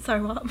 Sorry,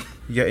 what?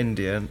 You're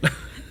Indian.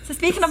 So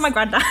speaking of my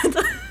granddad.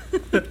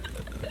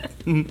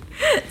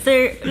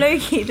 So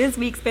low-key, this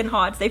week's been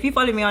hard. So if you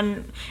follow me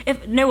on,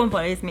 if no one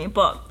follows me,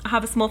 but I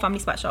have a small family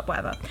sweatshop,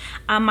 whatever.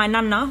 And my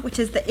nana, which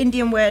is the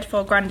Indian word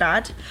for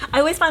granddad. I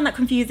always find that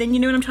confusing, you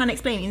know what I'm trying to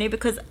explain? You know,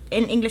 because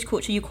in English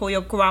culture you call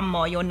your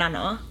grandma your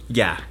nana.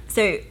 Yeah.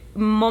 So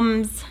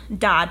mum's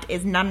dad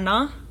is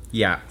nana.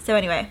 Yeah. So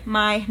anyway,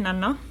 my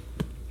nana,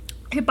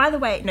 who, by the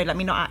way, no, let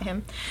me not at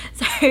him.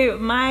 So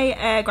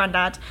my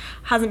granddad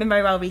hasn't been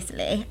very well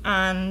recently,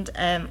 and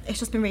it's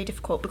just been really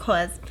difficult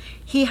because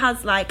he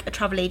has like a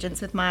travel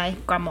agents with my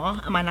grandma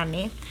and my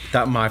nanny.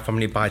 That my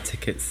family buy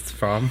tickets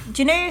from.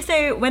 Do you know,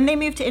 so when they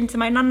moved to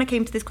my nana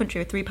came to this country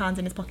with £3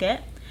 in his pocket,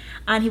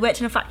 and he worked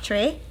in a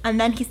factory, and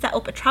then he set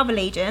up a travel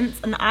agent,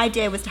 and the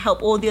idea was to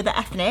help all the other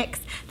ethnics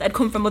that had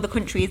come from other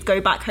countries go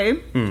back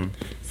home.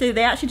 So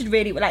they actually did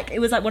really, like, it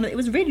was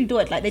really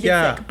good, like, they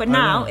did sick. But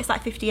now it's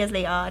like 50 years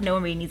later, no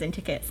one really needs any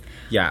tickets.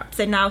 Yeah.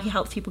 So now he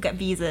helps people get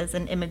visas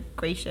and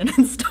immigration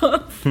and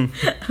stuff.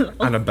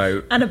 And a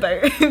boat. And a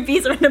boat.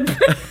 Visa and a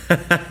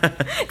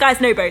boat. Guys,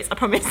 no boats, I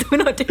promise. We're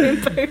not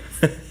doing boats.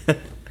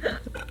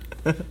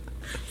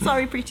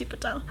 Sorry, Preeti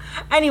Patel.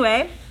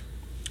 Anyway,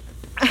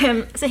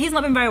 so he's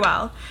not been very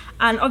well.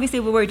 And obviously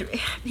we're worried.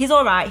 He's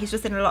all right. He's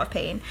just in a lot of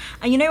pain.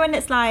 And you know when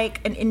it's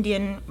like an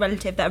Indian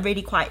relative that are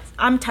really quite...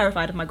 I'm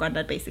terrified of my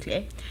granddad,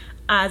 basically,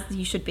 as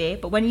you should be.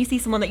 But when you see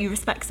someone that you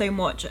respect so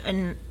much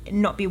and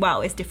not be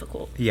well, it's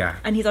difficult. Yeah.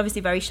 And he's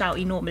obviously very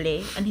shouty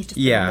normally, and he's just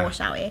been more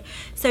shouty.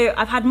 So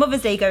I've had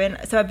Mother's Day going.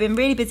 So I've been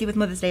really busy with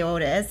Mother's Day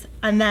orders.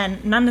 And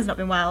then Nana's not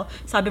been well.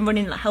 So I've been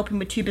running, like, helping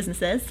with 2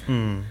 businesses.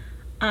 And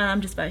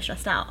I'm just very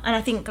stressed out. And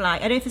I think,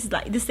 like, I don't know if this is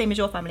like the same as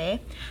your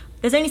family.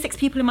 There's only 6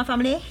 people in my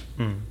family.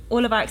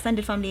 All of our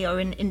extended family are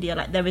in India.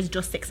 Like, there is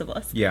just 6 of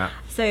us. Yeah.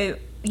 So,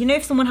 you know,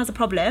 if someone has a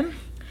problem,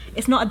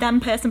 it's not a them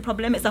person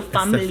problem, it's a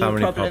family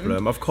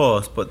problem. Of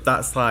course, but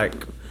that's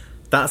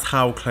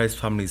how close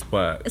families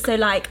work. So,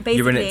 like, basically,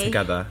 you're in it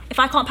together. If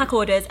I can't pack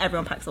orders,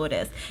 everyone packs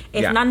orders.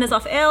 If Nana's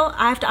off ill,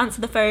 I have to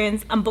answer the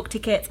phones and book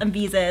tickets and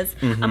visas.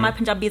 And my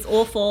Punjabi is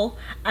awful.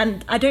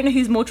 And I don't know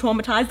who's more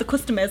traumatised, the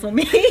customers or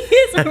me.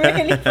 It's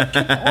really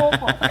fucking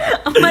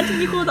awful.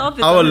 Imagine you call the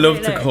office. I would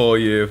love to call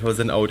you if I was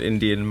an old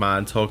Indian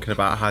man talking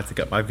about how to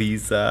get my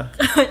visa.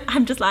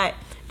 I'm just like,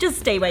 just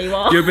stay where you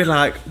are. You'll be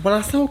like, well,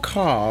 I sell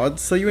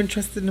cards. So you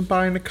interested in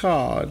buying a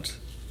card?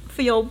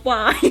 For your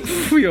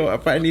wife.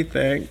 For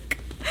anything.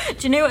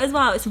 Do you know what as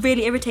well? It's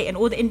really irritating.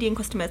 All the Indian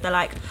customers, they're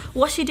like,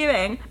 what's she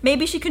doing?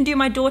 Maybe she can do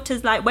my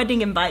daughter's, like,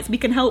 wedding invites. We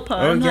can help her.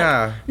 Oh,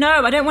 yeah. Like, no,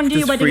 I don't want to do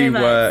your wedding free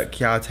invites. Work.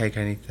 Yeah, I'll take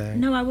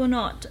anything. No, I will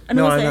not. And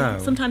No, also, I know.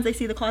 sometimes they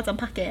see the cards I'm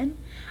packing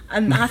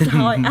and I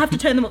have to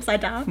turn them upside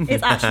down.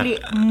 It's actually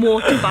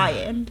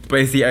mortifying.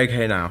 But is he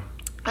okay now?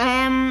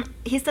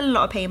 He's still in a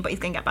lot of pain, but he's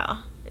going to get better.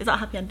 Is that a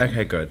happy ending?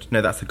 Okay, good.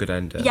 No, that's a good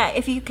ending. Yeah,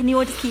 can you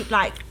all just keep,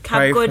 like,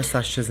 Pray have for good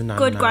Sasha's and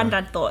good Nana.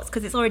 granddad thoughts,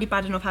 because it's already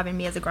bad enough having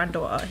me as a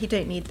granddaughter. He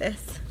don't need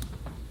this.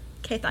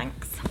 Okay,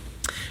 thanks.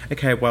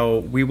 Okay,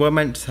 well, we were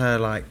meant to,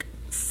 like,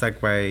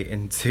 segue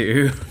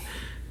into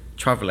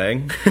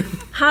travelling.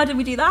 How did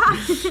we do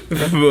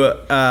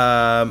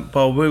that?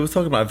 Well, we were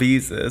talking about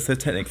visas, so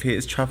technically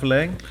it's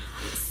travelling.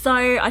 So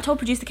I told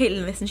producer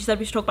Caitlin this, and she said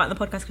we should talk about it in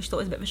the podcast because she thought it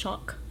was a bit of a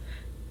shock.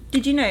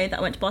 Did you know that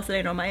I went to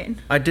Barcelona on my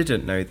own? I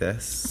didn't know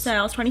this. So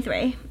I was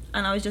 23,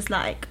 and I was just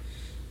like,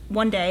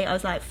 one day I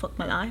was like, fuck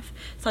my life.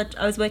 So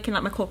I was working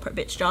like my corporate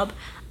bitch job,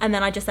 and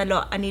then I just said,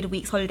 look, I need a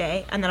week's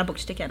holiday, and then I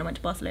booked a ticket and I went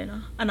to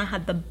Barcelona, and I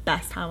had the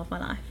best time of my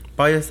life.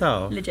 By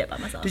yourself? Legit by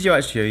myself. Did you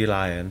actually, or are you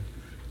lying?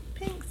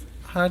 Thanks.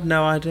 I had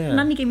no idea.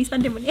 Nanny gave me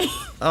spending money.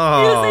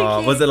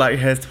 Oh, was it like,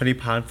 here's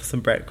 £20 for some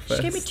breakfast?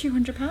 She gave me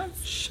 £200.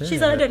 Shit. She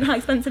said, I don't know how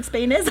expensive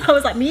Spain is. I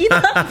was like, me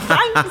either.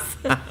 Thanks.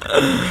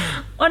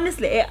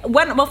 Honestly,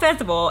 well,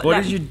 first of all,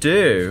 what did you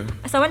do?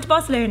 So I went to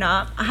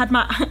Barcelona. I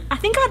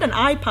think I had an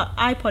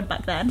iPod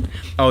back then.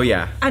 Oh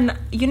yeah. And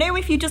you know,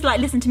 if you just like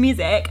listen to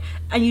music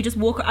and you just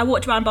I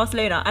walked around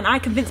Barcelona and I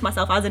convinced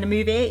myself I was in a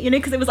movie, you know,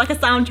 because it was like a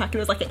soundtrack. It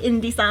was like an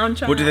indie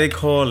soundtrack. What do they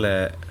call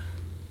it?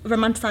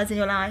 Romanticising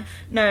your life.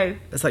 No.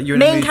 It's like you're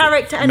main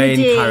character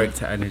energy. Main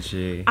character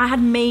energy. I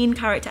had main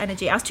character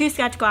energy. I was too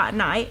scared to go out at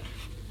night.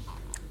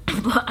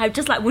 But I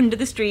just like wandered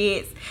the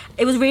streets.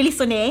 It was really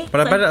sunny.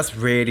 But I bet that's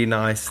really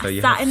nice though.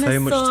 You have so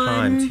much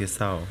time to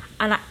yourself.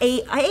 And I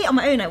ate on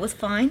my own. It was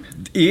fine.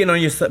 Eating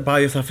by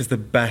yourself is the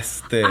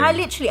best thing. I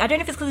don't know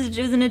if it's because it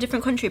was in a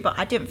different country, but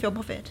I didn't feel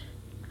bothered.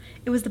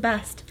 It was the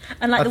best.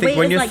 And like the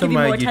waiters like give you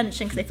more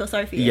attention because they feel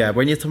sorry for you. Yeah,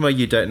 when you're somewhere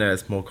you don't know,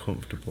 it's more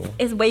comfortable.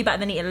 It's way better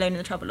than eating alone in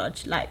the travel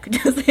lodge. Like,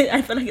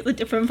 I feel like it's a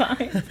different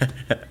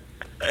vibe.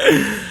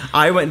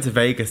 I went to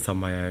Vegas on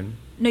my own.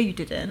 No, you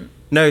didn't.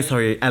 No,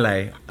 sorry,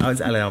 LA. I went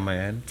to LA on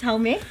my own. Tell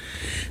me.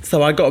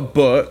 So I got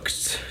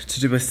booked to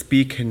do a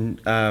speaking.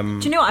 Do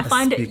you know what? I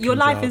find it. Your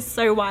life is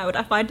so wild.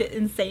 I find it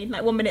insane.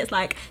 Like 1 minute it's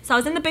like, so I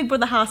was in the Big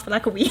Brother house for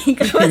like a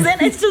week.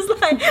 It's just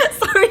like,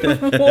 sorry,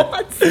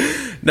 what?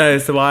 No,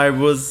 so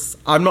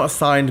I'm not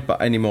signed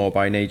anymore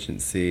by an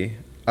agency,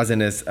 as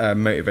in a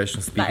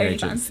motivational speaking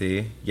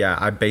agency. Yeah,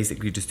 I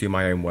basically just do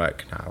my own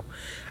work now,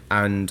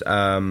 and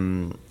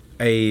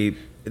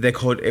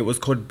it was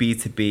called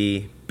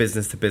B2B,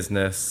 business to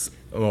business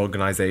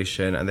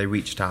organisation, and they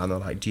reached out and they're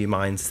like, do you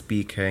mind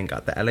speaking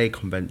at the LA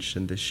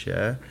convention this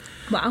year?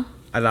 Wow.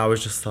 And I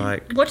was just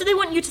like, what do they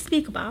want you to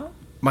speak about?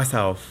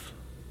 Myself.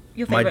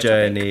 Your my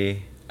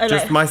journey.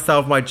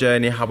 Myself, my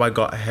journey, how I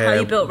got here, how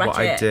you built Ratchet.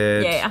 What I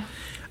did. Yeah.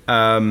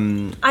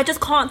 I just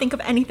can't think of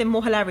anything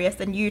more hilarious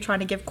than you trying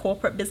to give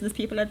corporate business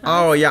people advice.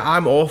 Oh yeah,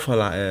 I'm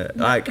awful at it.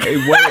 Like,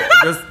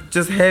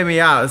 just hear me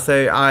out.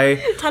 So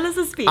tell us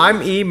a speech.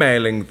 I'm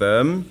emailing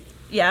them.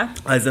 Yeah.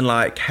 As in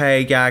like,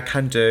 hey, yeah, I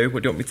can do.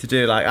 What do you want me to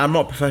do? Like, I'm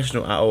not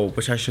professional at all,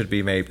 which I should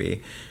be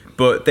maybe.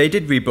 But they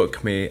did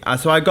rebook me.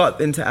 So I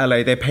got into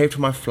LA. They paid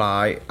for my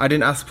flight. I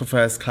didn't ask for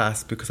first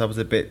class because I was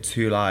a bit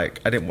too like,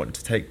 I didn't want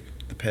to take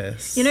the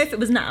piss. You know, if it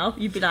was now,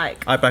 you'd be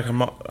like, I'd be like, I'm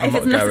not If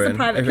it's going. a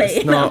private If plane,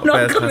 it's not I'm not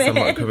first class, I'm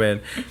not coming. coming.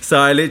 So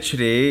I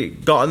literally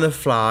got on the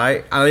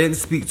flight and I didn't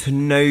speak to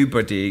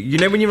nobody. You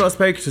know when you've not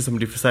spoken to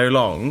somebody for so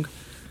long,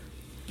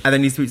 and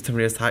then you speak to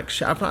somebody, it's like,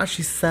 shit, I've not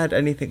actually said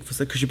anything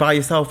because you're by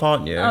yourself,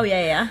 aren't you? oh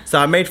yeah. So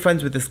I made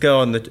friends with this girl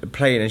on the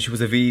plane, and she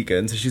was a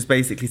vegan. So she's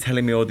basically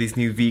telling me all these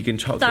new vegan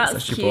chocolates That's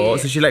that she cute.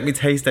 bought. So she let me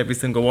taste every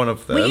single one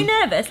of them. Were you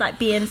nervous, like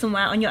being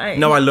somewhere on your own?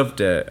 No, I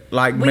loved it.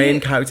 Like Were main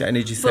you- character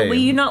energy. But were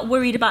you not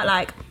worried about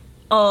like,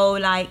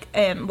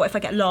 what if I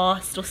get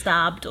lost or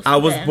stabbed or something? I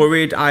was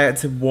worried I had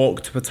to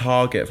walk to a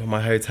Target from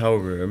my hotel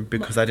room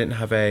because I didn't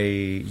have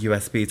a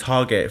USB.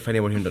 Target, for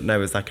anyone who doesn't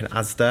know, is like an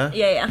Asda.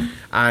 Yeah.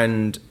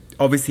 And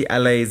obviously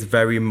LA is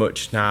very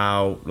much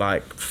now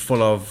like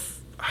full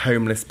of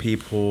homeless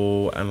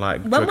people and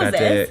like When drug was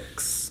this?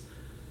 addicts.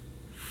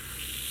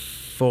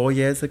 4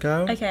 years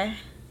ago. Okay.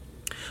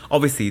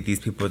 Obviously these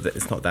people,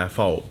 it's not their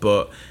fault,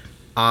 but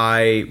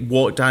I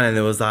walked down and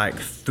there was like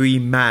 3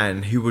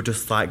 men who were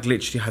just like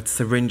literally had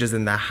syringes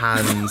in their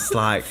hands,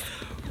 like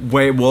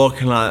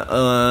walking like,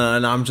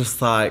 and I'm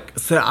just like,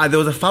 there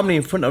was a family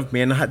in front of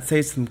me and I had to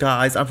say to them,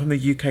 guys, I'm from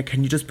the UK,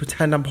 can you just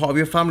pretend I'm part of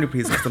your family,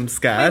 please, because I'm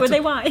scared. Were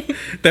they white?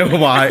 They were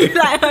white.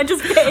 Like, I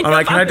just I'm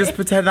like, can I just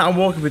pretend that I'm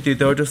walking with you?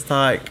 They were just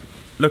like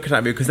looking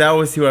at me because they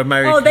always were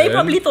American. Oh, they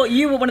probably thought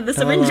you were one of the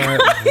They were syringe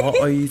like, guys.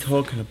 what are you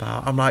talking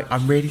about? I'm like,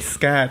 I'm really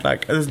scared.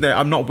 Like,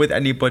 I'm not with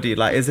anybody.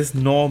 Like, is this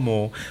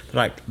normal?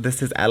 They're like,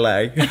 this is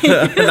LA.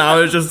 And I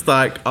was just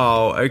like,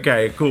 oh,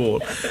 okay, cool.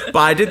 But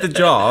I did the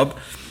job.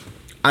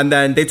 And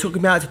then they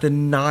took me out to the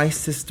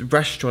nicest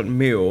restaurant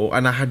meal,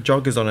 and I had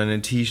joggers on and a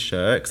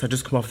t-shirt because I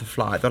just come off the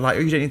flight. They're like, oh,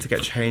 you don't need to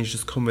get changed,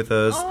 just come with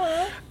us.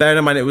 Aww. Bear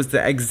in mind, it was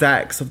the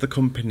execs of the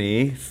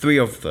company, 3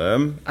 of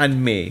them,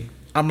 and me.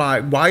 I'm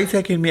like, why are you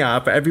taking me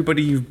out for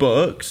everybody you've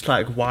booked?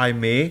 Like, why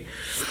me?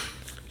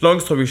 Long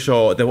story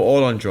short, they were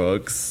all on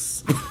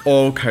drugs,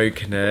 all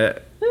coking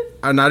it.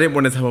 And I didn't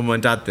want to tell my mum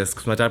and dad this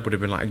because my dad would have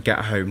been like, get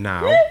home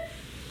now.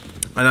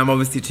 And I'm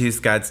obviously too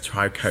scared to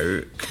try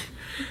coke.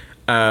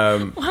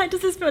 Why does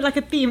this feel like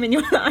a theme in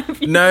your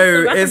life?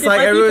 No, it's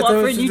like everyone's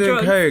offering you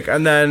doing drugs. coke.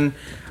 And then,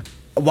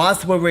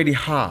 whilst we're really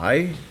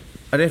high,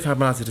 I don't know if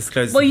I'm allowed to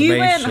disclose this Well, you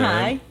information. weren't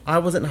high. I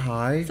wasn't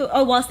high.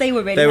 So, whilst they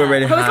were really They were high.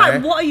 really I was high.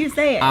 like, what are you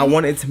saying? I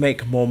wanted to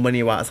make more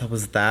money whilst I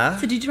was there.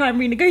 So did you try and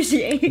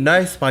renegotiate?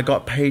 No, so I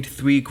got paid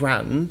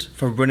 $3,000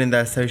 for running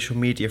their social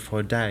media for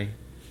a day.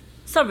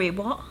 Sorry,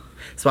 what?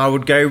 So I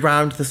would go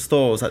round the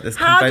stores at this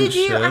How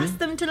convention. did you ask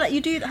them to let you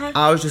do that?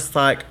 I was just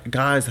like,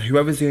 guys,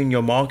 whoever's doing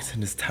your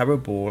marketing is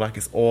terrible. Like,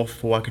 it's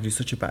awful. I can do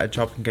such a better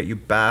job and get you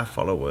bare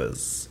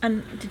followers.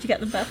 And did you get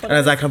them back? And I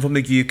was like, I'm from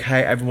the UK.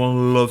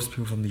 Everyone loves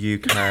people from the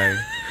UK.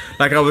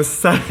 Like, I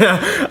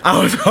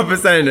was proper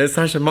saying it,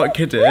 Sasha, I'm not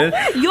kidding.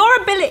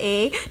 Your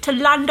ability to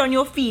land on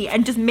your feet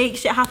and just make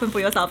shit happen for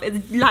yourself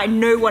is like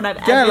no one I've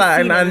Yeah, ever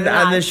like, seen. and in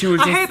then life. she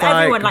was I just hope like,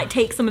 everyone like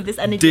takes some of this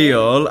energy.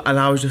 Deal. And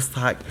I was just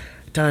like,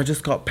 Dad, I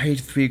just got paid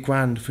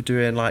 $3,000 for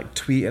doing like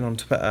tweeting on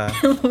Twitter.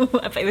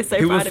 I bet he was so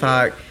He proud was of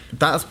like,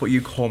 that's what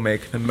you call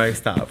making the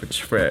most out of a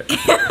trip.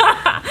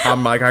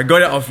 I'm like, I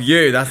got it off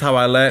you. That's how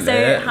I learned you. So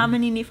it. how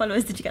many new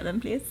followers did you get then,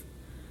 please?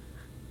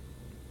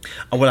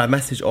 Oh, well, I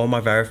messaged all my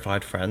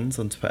verified friends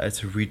on Twitter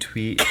to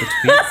retweet the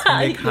tweets when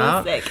they You're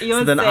count. sick. You're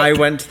So then sick. I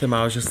went to them.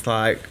 I was just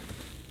like,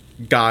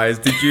 guys,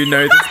 did you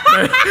know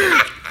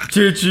this?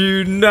 Did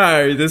you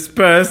know this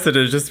person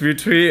has just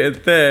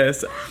retweeted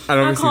this? And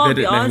obviously can't they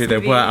be didn't know who arsed they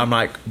with were. you. I'm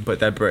like, but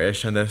they're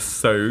British and they're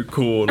so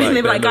cool. And they were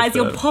they like, love guys,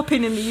 you're them.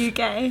 popping in the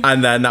UK.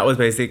 And then that was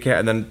basically it.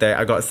 And then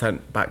I got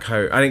sent back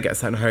home. I didn't get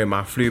sent home.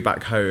 I flew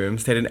back home.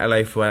 Stayed in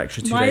LA for an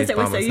extra 2 Why days is it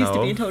by we're so myself. used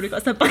to being told we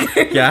got sent back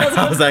home? Yeah,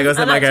 I was like, I got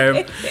sent back home.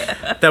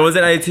 Actually, There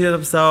wasn't any to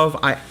myself.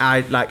 I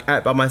like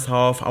ate by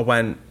myself. I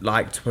went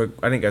like I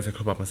didn't go to a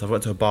club by myself. I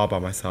went to a bar by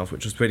myself,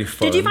 which was really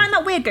fun. Did you find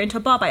that weird going to a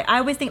bar by? I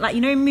always think like,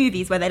 you know, in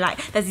movies where they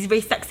like, there's these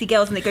really sexy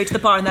girls and they go to the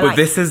bar and they're But like,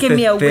 this is give the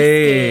me a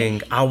thing.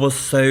 whiskey. I was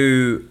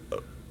so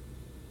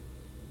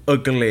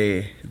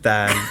ugly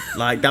then.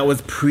 Like that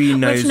was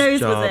pre-nose Which nose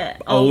job. was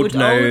it? Old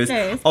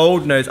nose.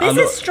 Old nose. This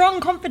is strong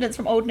confidence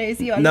from Old Nose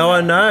You. No,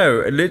 I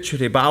know,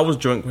 literally. But I was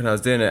drunk when I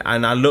was doing it,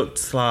 and I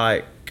looked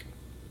like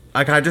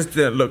I just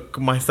didn't look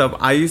myself.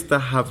 I used to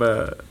have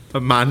a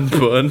man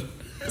bun.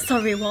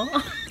 Sorry,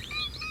 what?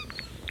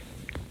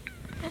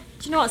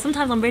 Do you know what?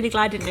 Sometimes I'm really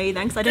glad I didn't know you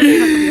then, because I don't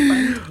think I could be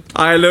a friend.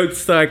 I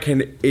looked like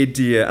an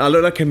idiot. I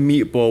looked like a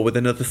meatball with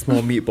another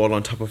small meatball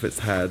on top of its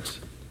head.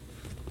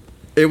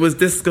 It was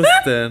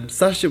disgusting.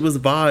 Sasha, it was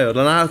vile, and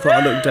I thought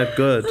I looked dead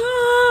good.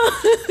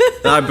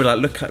 And I'd be like,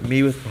 look at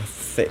me with my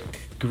thick,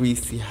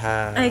 greasy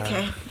hair.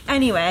 Okay.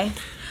 Anyway,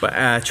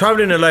 But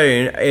traveling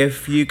alone,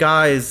 if you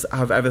guys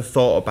have ever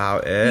thought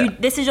about it,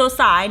 this is your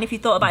sign. If you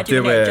thought about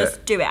doing Do it, it.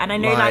 just do it. And I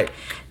know, like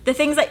the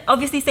things like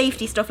obviously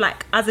safety stuff.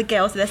 Like as a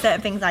girl, so there's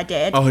certain things I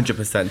did.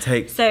 100%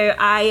 take. So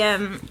I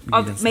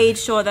didn't say. made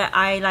sure that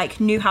I like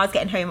knew how I was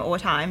getting home at all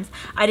times.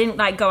 I didn't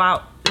like go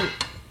out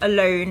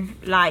alone,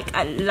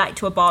 like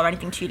to a bar or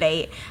anything too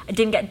late. I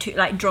didn't get too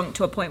like drunk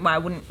to a point where I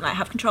wouldn't like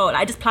have control.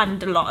 I just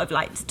planned a lot of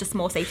like just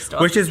more safe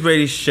stuff. Which is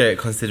really shit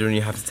considering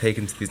you have to take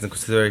into these in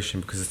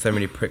consideration because there's so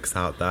many pricks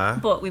out there.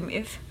 But we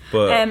move.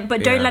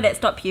 But don't let it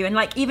stop you. And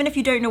like, even if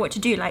you don't know what to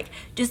do, like,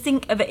 just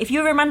think of it. If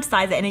you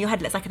romanticize it and in your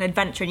head it's like an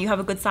adventure and you have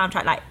a good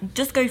soundtrack, like,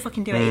 just go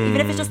fucking do it. Even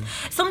if it's just,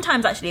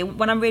 sometimes actually,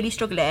 when I'm really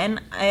struggling,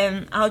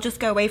 I'll just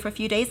go away for a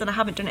few days, and I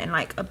haven't done it in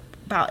like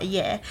about a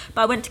year.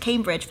 But I went to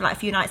Cambridge for like a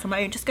few nights on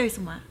my own. Just go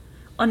somewhere.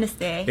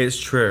 Honestly. It's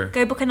true.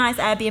 Go book a nice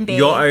Airbnb.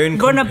 Your own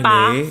run a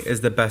company bath.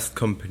 is the best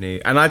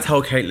company. And I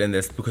tell Caitlin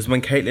this because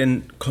when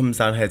Caitlin comes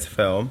down here to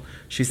film,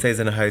 she stays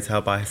in a hotel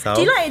by herself.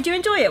 Do you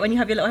enjoy it when you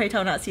have your little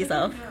hotel nights to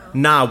yourself?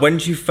 Nah, when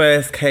she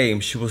first came,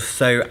 she was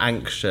so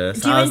anxious.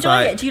 Do you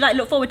enjoy it? Do you like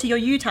look forward to your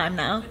you time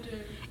now?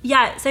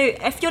 Yeah, so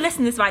if you're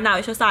listening to this right now,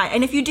 it's your sign.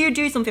 And if you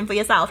do something for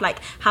yourself, like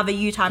have a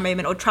you time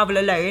moment or travel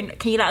alone,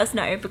 can you let us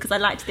know? Because I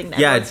like to think that.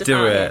 Yeah,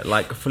 do it.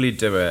 Like, fully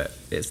do it.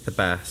 It's the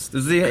best.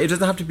 It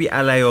doesn't have to be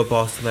LA or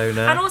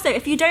Barcelona. And also,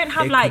 if you don't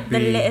have It like could the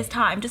be latest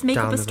time, just make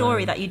up down a the story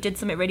road. that you did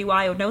something really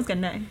wild. No one's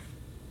gonna know.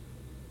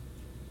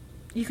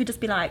 You could just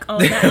be like, oh,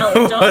 I met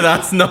Elton John.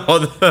 That's not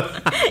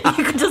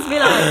You could just be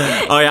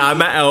like... Oh yeah, I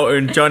met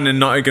Elton John in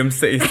Nottingham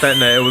City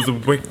Centre. It was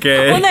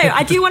wicked. Well, no,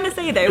 I do want to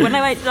say though, when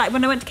I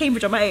went to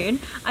Cambridge on my own,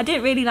 I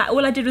didn't really like.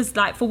 All I did was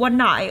like for one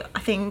night,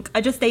 I think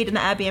I just stayed in the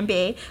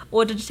Airbnb,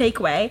 ordered a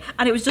takeaway,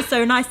 and it was just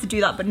so nice to do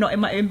that, but not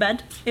in my own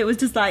bed. It was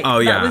just like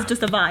that was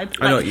just a vibe.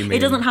 I know what you mean. It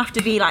doesn't have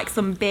to be like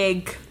some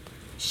big,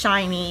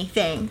 shiny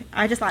thing.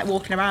 I just like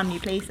walking around new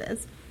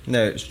places.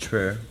 No, it's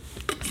true.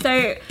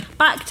 So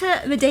back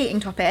to the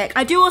dating topic,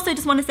 I do also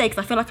just want to say,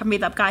 because I feel like I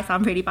made that guy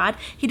sound really bad,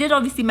 he did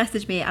obviously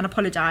message me and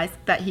apologise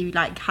that he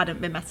like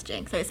hadn't been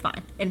messaging, so it's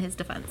fine in his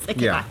defence.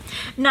 Okay, Yeah. bye.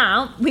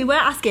 Now we were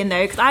asking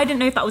though, because I didn't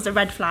know if that was a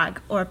red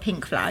flag or a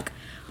pink flag.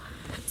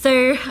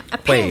 So a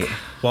pink, Wait,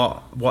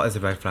 what is a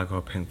red flag or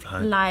a pink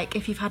flag? like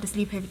if you've had a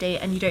sleepover date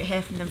and you don't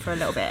hear from them for a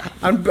little bit.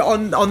 And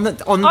on this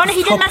no,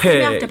 he didn't message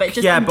me topic, after, but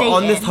just yeah, on but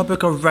on this dating.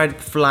 topic of red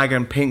flag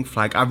and pink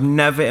flag, I've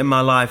never in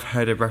my life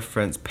heard a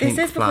reference pink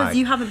This is flag. because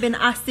you haven't been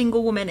a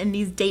single woman in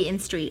these dating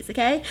streets,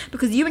 okay?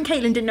 Because you and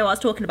Caitlin didn't know what I was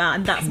talking about,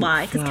 and that's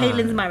why. Because flag.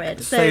 Caitlin's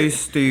married. So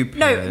stupid.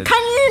 No,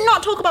 can you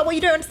not talk about what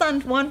you don't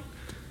understand? One.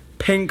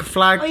 Pink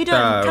flag. Oh, you don't?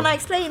 Though. Can I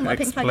explain what a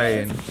pink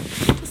flag is?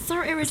 It's so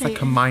irritating. It's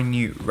like a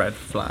minute red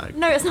flag.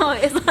 No, it's not.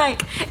 It's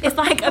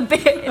like a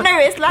bit. No,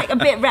 it's like a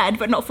bit red,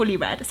 but not fully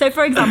red. So,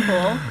 for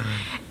example,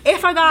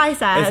 if a guy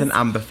says, It's an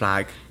amber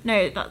flag.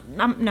 no,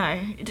 no.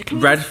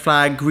 Red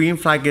flag, green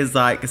flag is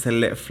like it's a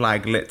lit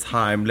flag, lit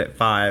time, lit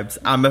vibes.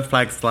 Amber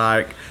flag's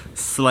like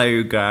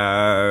slow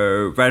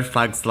go. Red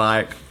flag's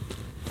like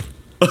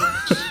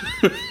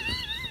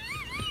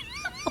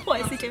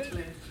What is he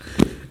doing?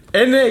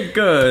 isn't it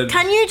good?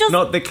 Can you just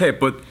Not the clip,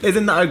 but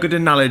isn't that a good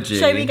analogy?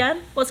 show me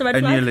again? What's a red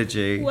An flag?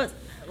 eulogy. What's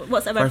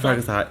a red Red flag flag?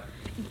 is like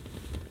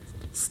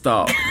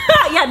stop.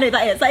 Yeah, no,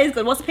 that is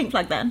good. What's a pink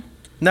flag then?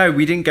 No,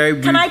 we didn't go.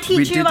 Can I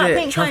teach you about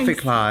pink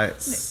Traffic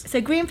flags? lights. So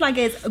green flag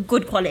is a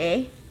good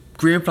quality.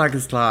 Green flag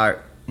is like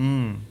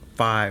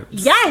vibes.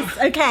 Yes,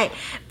 okay,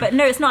 but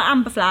no, it's not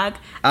amber flag.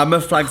 Amber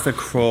flag's a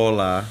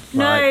crawler.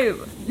 like-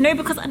 No,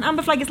 because an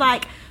amber flag is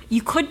like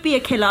you could be a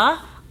killer,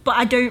 but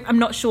I'm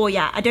not sure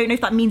yet. I don't know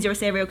if that means you're a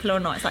serial killer or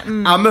not. It's like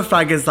Amber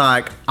flag is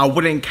like, I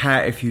wouldn't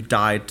care if you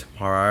died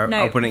tomorrow.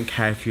 No. I wouldn't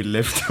care if you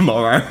lived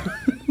tomorrow.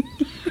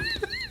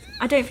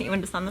 I don't think you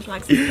understand the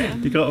flag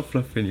system. You got a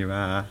fluff in your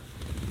hair.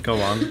 Go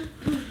on.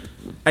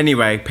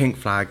 Anyway, pink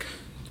flag.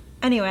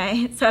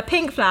 Anyway, so a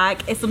pink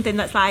flag is something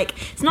that's like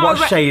it's not.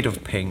 What shade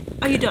of pink?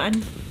 Are you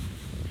done?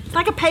 It's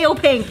like a pale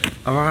pink,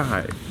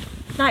 Alright.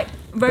 like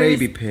rose.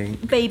 Baby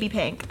pink. Baby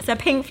pink. So a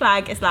pink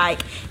flag is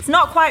like it's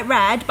not quite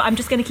red, but I'm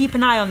just going to keep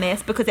an eye on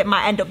this because it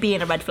might end up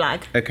being a red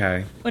flag.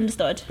 Okay.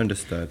 Understood?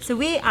 Understood. So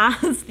we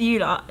asked you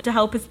lot to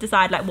help us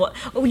decide like what.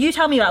 Well, you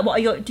tell me like what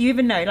are your. Do you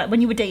even know like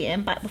when you were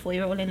dating back before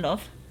you were all in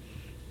love?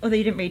 Although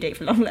you didn't really date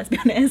for long, let's be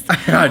honest.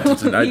 I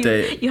didn't, I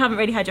did. You haven't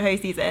really had your whole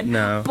season.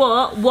 No.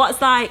 But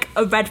what's like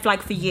a red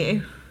flag for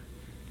you?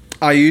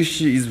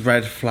 Ayushi's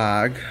red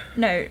flag.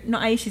 No,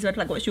 not Aisha's red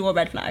flag. What's your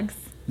red flags?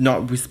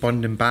 Not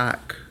responding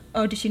back.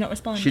 Oh, did she not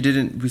respond? She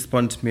didn't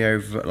respond to me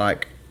over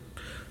like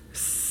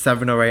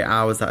 7 or 8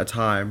 hours at a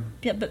time.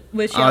 Yeah, but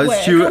was she I at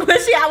was- work?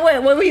 Was she at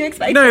work? What were you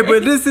expecting? No,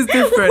 but this is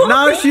different.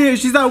 Now What?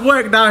 she's at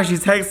work now. She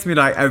texts me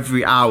like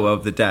every hour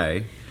of the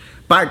day.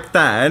 Back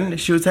then,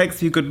 she would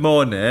text me good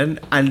morning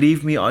and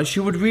leave me on. She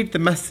would read the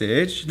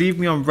message, leave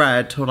me on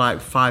red till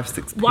like 5,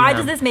 6 p.m. Why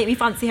does this make me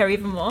fancy her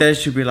even more? Then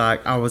she'd be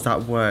like, I was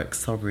at work,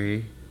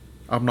 sorry.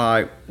 I'm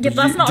like, Yeah, but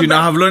that's not do you a not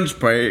red- have lunch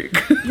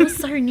break? You're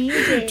so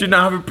needy. Do you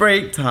not have a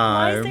break Why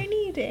time? so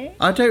needy?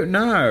 I don't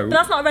know. But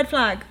that's not a red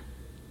flag.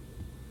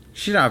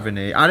 She didn't have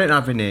any. I didn't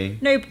have any.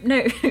 No.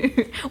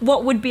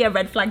 What would be a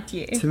red flag to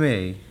you? To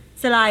me.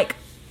 So like,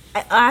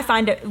 I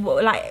find it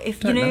like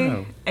if you Don't know.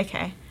 know.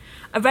 Okay,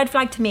 a red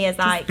flag to me is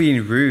like Just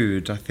being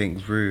rude, I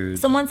think rude.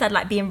 someone said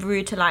like being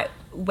rude to like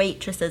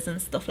waitresses and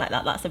stuff like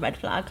that. That's a red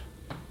flag.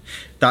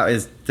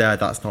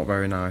 That's not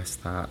very nice,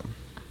 that.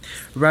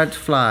 Red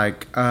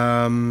flag.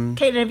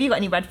 Caitlin, have you got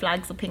any red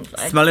flags or pink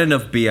flags? Smelling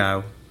of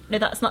BO. No,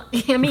 that's not.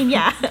 I mean,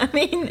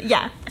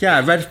 yeah.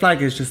 Yeah, red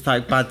flag is just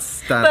like bad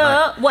stuff.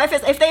 But what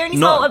if they only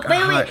smell? Not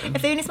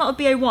If they only smell of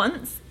BO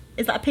once,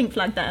 is that a pink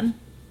flag then?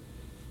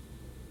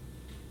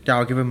 Yeah,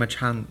 I'll give him a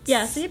chance.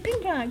 Yeah, so you're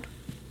pink flag.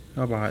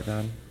 Alright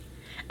then.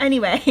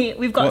 Anyway,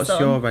 we've got What's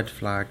some. your red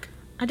flag?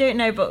 I don't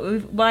know, but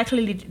I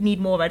clearly need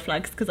more red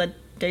flags because I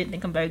don't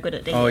think I'm very good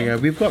at dating. Oh yeah,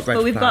 we've got red flags.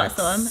 But we've got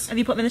some. Have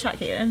you put them in the chat,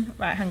 Caitlin?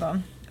 Right, hang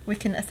on. We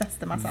can assess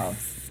them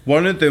ourselves.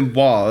 One of them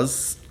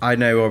was, I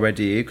know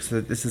already, because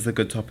this is a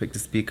good topic to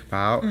speak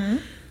about.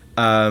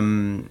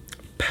 Men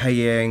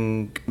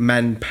paying.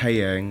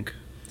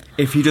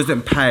 If he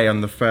doesn't pay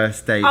on the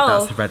first date,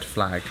 that's a red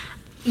flag.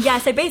 Yeah,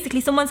 so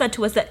basically someone said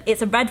to us that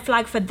it's a red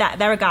flag for that.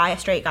 They're a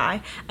straight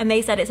guy, and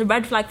they said it's a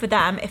red flag for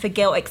them if a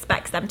girl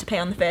expects them to pay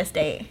on the first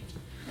date.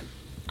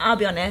 I'll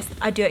be honest,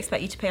 I do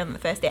expect you to pay on the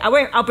first date.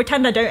 I'll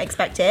pretend I don't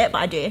expect it,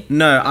 but I do.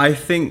 No, I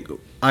think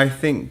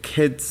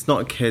kids,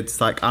 not kids,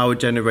 like our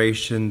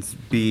generation's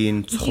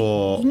being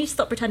taught. You need to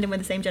stop pretending we're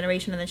the same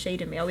generation and then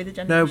shading me. Are we the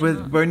No,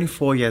 generation? we're only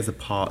 4 years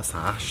apart,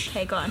 Sash.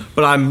 Okay, go on.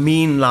 But I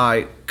mean,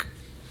 like,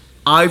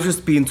 I've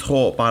just been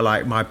taught by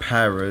like my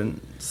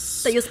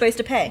parents That you're supposed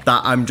to pay?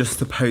 that I'm just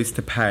supposed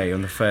to pay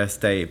on the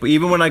first date. But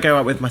even when I go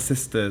out with my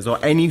sisters or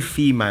any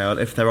female,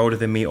 if they're older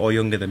than me or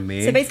younger than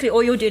me. So basically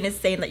all you're doing is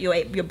saying that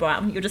you're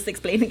brown. You're just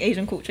explaining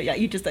Asian culture. Yeah,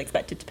 you just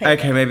expected to pay.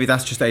 Okay, maybe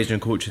that's just Asian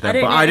culture then. I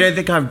don't But know. I don't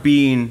think I've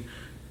been,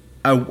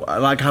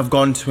 I've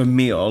gone to a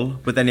meal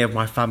with any of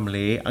my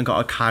family and got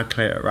a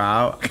calculator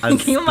out and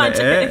Can you split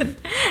imagine?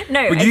 it.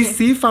 No. But you okay.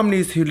 see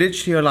families who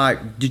literally are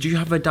like, did you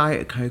have a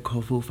Diet Coke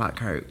or full fat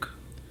Coke?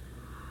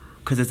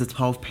 Because there's a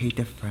 12p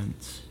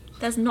difference.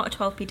 There's not a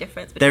 12p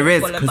difference between There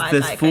is, full and because Diet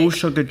there's Coke. full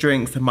sugar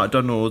drinks at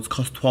McDonald's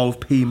cost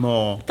 12p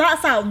more.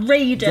 That's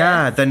outrageous.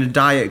 Yeah, than a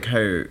Diet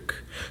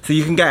Coke. So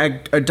you can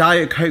get a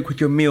Diet Coke with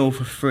your meal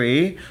for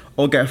free,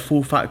 or get a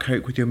full fat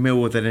Coke with your meal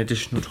with an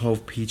additional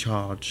 12p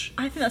charge.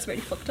 I think that's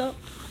really fucked up.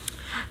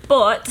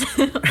 But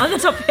on the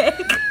topic,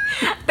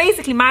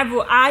 basically my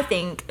rule, I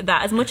think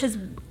that as much as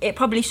it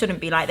probably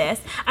shouldn't be like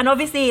this, and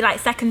obviously like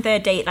second,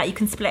 third date, like you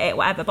can split it,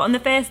 whatever, but on the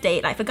first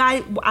date, like if a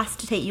guy asks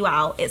to take you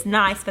out, it's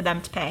nice for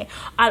them to pay.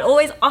 I'll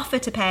always offer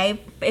to pay,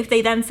 but if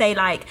they then say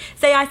like,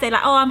 I say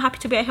like, oh, I'm happy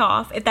to pay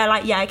half, if they're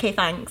like, yeah, okay,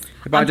 thanks,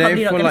 But I'm I don't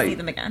probably not feel going to like- see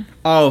them again.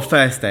 Oh,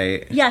 first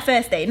date. Yeah,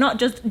 first date, not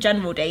just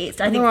general dates.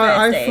 I think No, first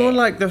I date. feel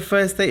like the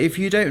first date, if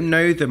you don't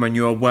know them and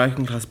you're a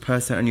working class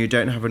person and you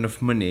don't have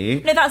enough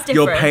money, No, that's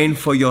you're different. paying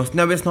for your.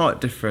 No, it's not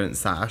different,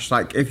 Sash.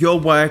 Like if you're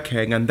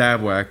working and they're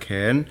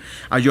working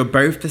and you're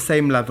both the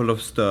same level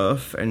of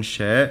stuff and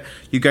shit,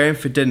 you're going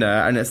for dinner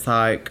and it's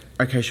like,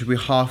 okay, should we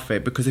half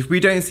it? Because if we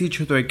don't see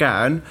each other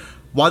again,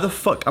 why the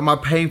fuck am I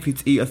paying for you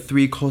to eat a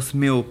 3-course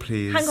meal,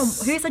 please? Hang on,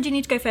 who said you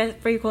need to go for a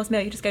 3-course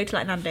meal? You just go to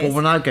like Nando's. But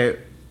when I go,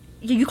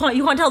 You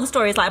can't tell the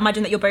stories. Like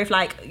imagine that you're both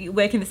like you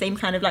work in the same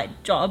kind of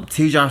like job.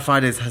 TGI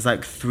Fridays has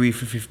like 3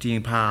 for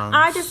 £15.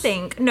 I just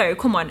think no,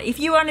 come on. If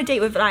you're on a date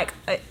with like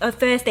a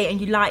first date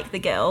and you like the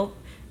girl,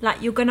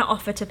 like you're gonna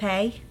offer to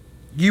pay.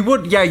 You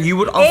would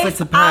offer If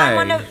to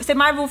pay. so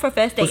my rule for a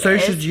first date Well, so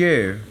is should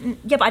you.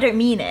 yeah, but I don't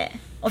mean it.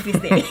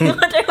 Obviously, I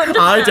don't understand.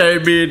 I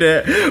don't mean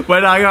it.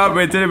 When I got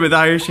with dinner with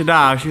Aisha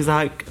now, she was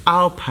like,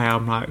 I'll pay.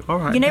 I'm like, all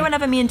right. You know,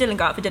 whenever me and Dhillan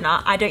go out for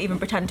dinner, I don't even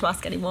pretend to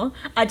ask anymore.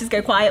 I just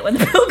go quiet when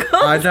the bill comes.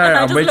 I know,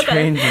 and just we're look at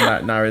it. changing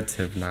that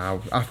narrative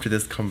now. After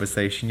this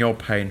conversation, you're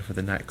paying for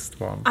the next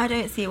one. I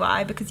don't see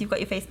why, because you've got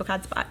your Facebook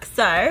ads back.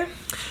 So,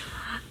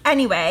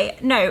 anyway,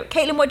 no,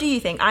 Caitlin, what do you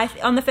think?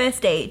 On the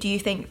first date, do you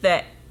think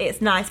that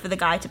it's nice for the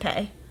guy to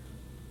pay?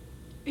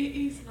 It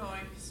is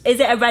nice. Is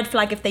it a red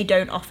flag if they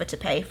don't offer to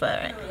pay for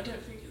it? No, I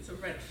don't think it's a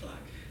red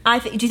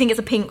flag. Do you think it's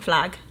a pink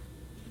flag?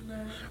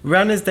 No.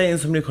 Rihanna's dating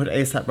somebody called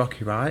A$AP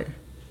Rocky, right?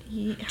 Do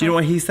you know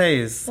what he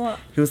says? What?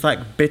 He was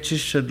like, bitches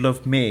should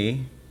love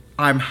me.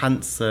 I'm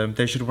handsome.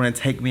 They should want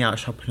to take me out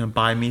shopping and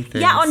buy me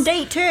things. Yeah, on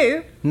date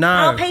 2. No.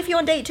 I'll pay for you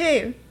on date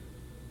 2.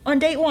 On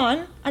date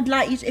 1, I'd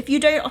like you to, if you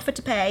don't offer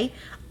to pay,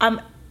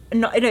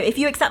 if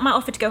you accept my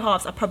offer to go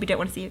halves, I probably don't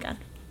want to see you again.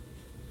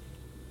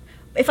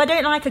 If I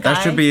don't like a guy...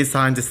 That should be a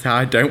sign to say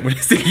I don't want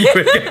to see you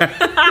again.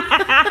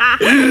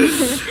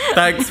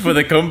 Thanks for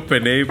the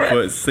company,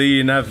 but see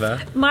you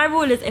never. My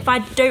rule is if I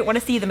don't want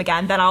to see them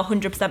again, then I'll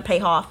 100% pay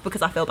half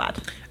because I feel bad.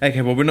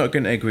 Okay, well, we're not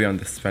going to agree on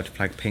this red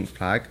flag, pink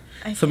flag.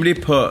 Okay. Somebody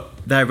put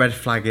their red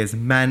flag is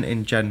men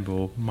in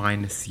general,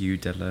 minus you,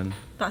 Dhillan.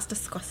 That's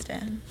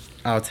disgusting.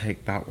 I'll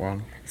take that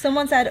one.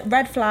 Someone said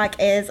red flag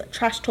is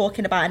trash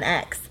talking about an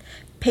ex.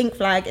 Pink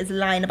flag is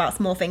lying about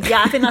small things.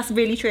 Yeah, I think that's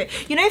really true.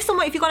 You know, if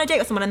you go on a date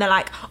with someone and they're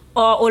like,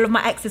 oh, all of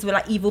my exes were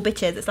like evil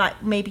bitches, it's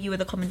like maybe you were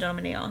the common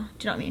denominator. Do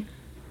you know what I mean?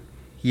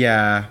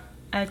 Yeah.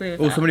 I agree with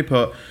Or that. somebody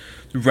put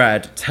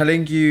red,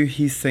 telling you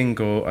he's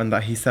single and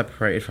that he's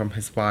separated from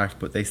his wife,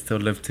 but they still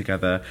live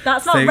together.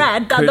 That's not So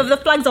red. The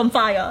flag's on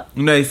fire.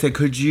 No, so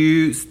could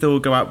you still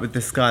go out with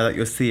this guy that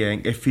you're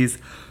seeing if he's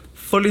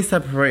fully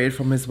separated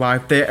from his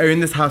wife? They own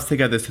this house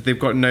together, so they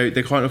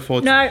can't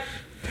afford No.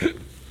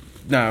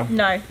 No.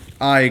 No.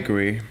 I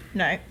agree.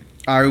 No.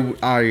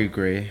 I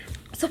agree.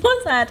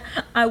 Someone said,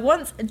 I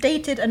once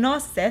dated a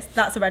narcissist,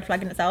 that's a red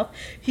flag in itself,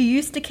 who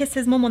used to kiss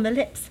his mum on the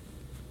lips.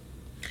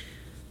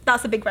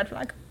 That's a big red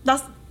flag.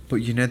 But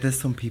you know, there's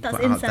some people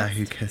That's out there incest.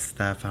 who kiss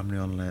their family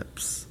on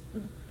lips.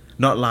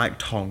 Not like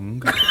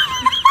tongue. Are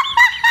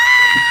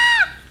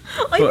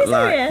you But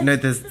serious? no,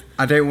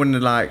 I don't want to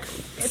like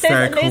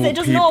circle is it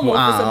just people normal for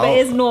out. some- but it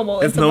is normal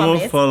in It's some normal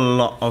families. for a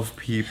lot of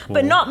people.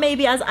 But not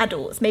maybe as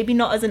adults. Maybe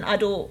not as an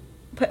adult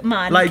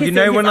man. like, you kissing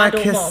know, his when I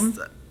adult kiss, mum.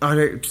 I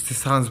don't. It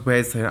just sounds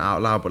weird saying it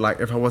out loud, but like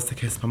if I was to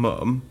kiss my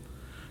mum,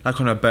 like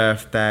on her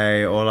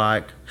birthday, or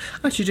like,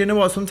 actually, do you know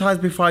what? Sometimes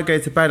before I go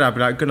to bed, I'd be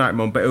like, "Good night,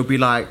 mum," but it would be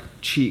like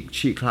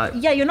cheek, like,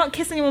 Yeah, you're not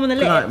kissing your mum on the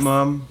 "Good lips. night,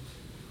 mum.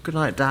 Good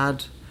night,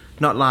 dad."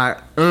 Not like,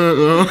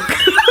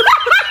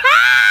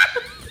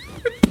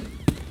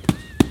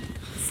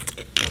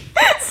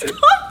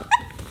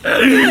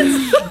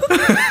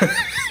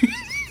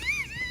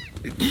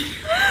 Do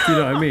you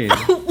know what I mean?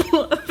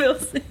 I feel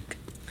sick.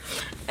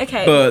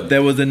 Okay. But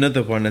there was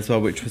another one as well,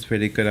 which was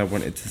really good. I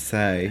wanted to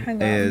say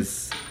Hang on.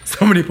 is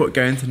somebody put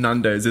going to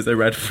Nando's is a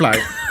red flag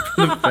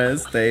for the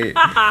first date.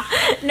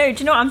 No, do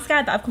you know what? I'm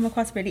scared that I've come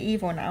across really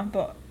evil now,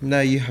 but No,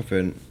 you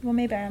haven't. well,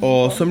 maybe I am.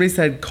 Or evil. somebody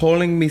said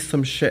calling me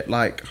some shit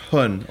like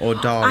hun or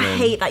darling. I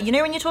hate that. You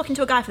know when you're talking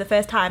to a guy for the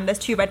first time, there's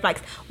two red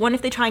flags. One,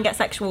 if they try and get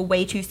sexual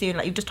way too soon,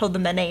 like you've just told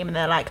them their name and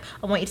they're like,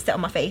 I want you to sit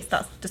on my face.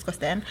 That's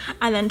disgusting.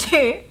 And then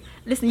two,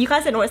 listen, you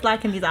guys don't know what it's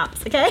like in these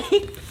apps, okay?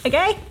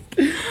 Okay?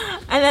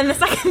 And then the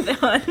second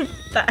one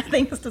that I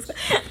think is just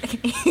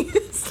okay.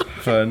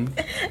 Hun.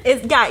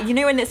 Is yeah, you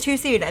know when it's too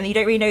soon and you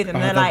don't really know them, Oh,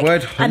 they're the like,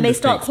 word hun and they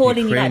just start makes me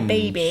calling you like cringe.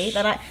 baby.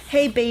 They're like,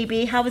 hey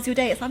baby, how was your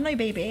day? It's like, no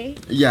baby.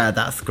 Yeah,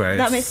 that's gross.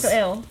 That makes me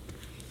feel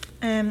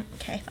ill.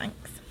 Okay,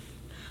 thanks.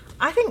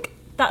 I think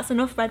that's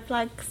enough red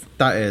flags.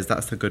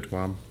 That's a good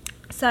one.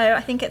 So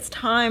I think it's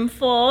time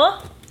for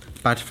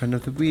Bad friend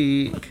of the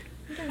week.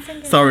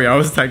 Sorry, I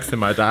was texting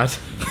my dad.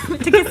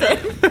 to kiss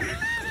him.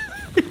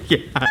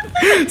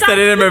 Yeah.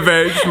 Sending him a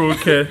virtual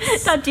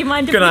kiss. Dad, do you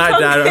mind if Good we night,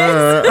 tongue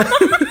Dad. kiss?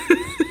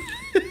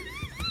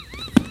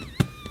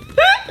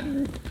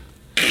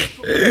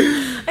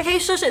 Okay,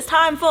 shush, it's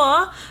time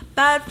for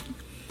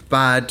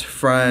Bad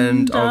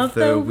friend of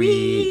the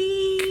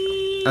week.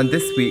 And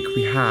this week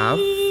we have...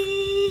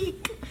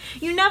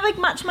 You never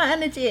match my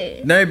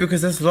energy. No,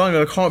 because it's long.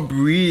 I can't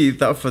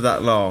breathe for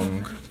that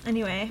long.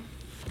 Anyway.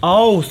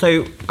 Oh,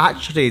 so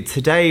actually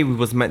today we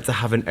was meant to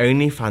have an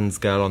OnlyFans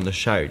girl on the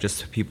show, just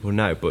so people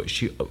know, but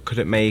she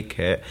couldn't make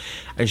it.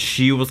 And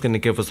she was going to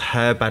give us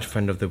her bad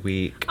friend of the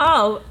week.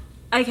 Oh,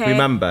 okay.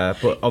 Remember?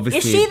 But obviously...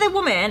 Is she the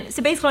woman?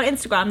 So basically on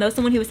Instagram, there was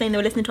someone who was saying they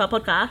were listening to our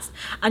podcast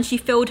and she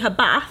filled her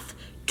bath.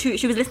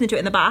 She was listening to it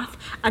in the bath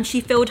and she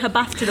filled her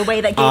bath to the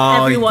way that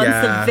gave everyone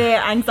severe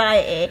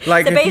anxiety.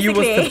 Like, so if you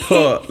was to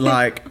put,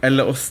 like, a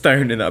little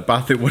stone in that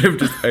bath, it would have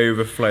just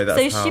overflowed.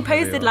 That's so how she heavy it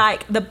posted, was.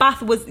 like, the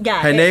bath was,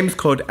 yeah. Her name's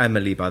called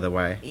Emily, by the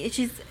way.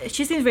 She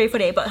seems very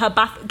funny, but her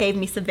bath gave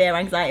me severe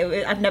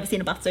anxiety. I've never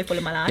seen a bath so full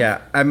in my life.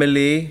 Yeah,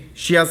 Emily,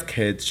 she has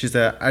kids.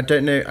 I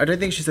don't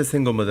think she's a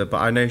single mother,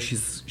 but I know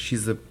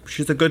she's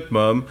a good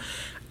mum.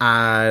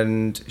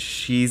 And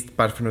she's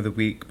bad friend of the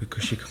week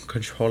because she can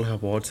control her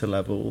water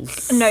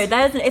levels. No,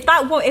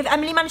 if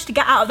Emily managed to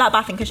get out of that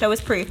bath and can show us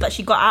proof that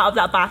she got out of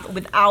that bath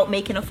without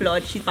making a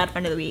flood, she's bad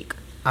friend of the week.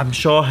 I'm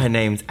sure her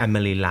name's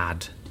Emily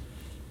Ladd.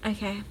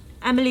 Okay.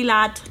 Emily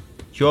Ladd,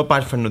 You're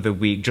bad friend of the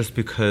week just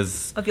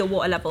because of your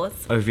water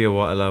levels. of your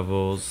water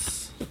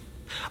levels.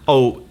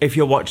 Oh, if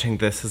you're watching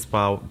this as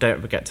well,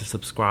 don't forget to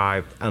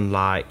subscribe and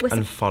like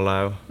and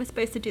follow. We're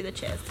supposed to do the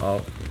cheers.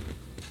 Oh,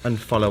 and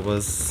follow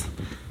us.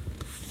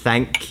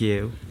 Thank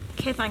you.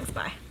 Okay, thanks,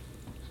 bye.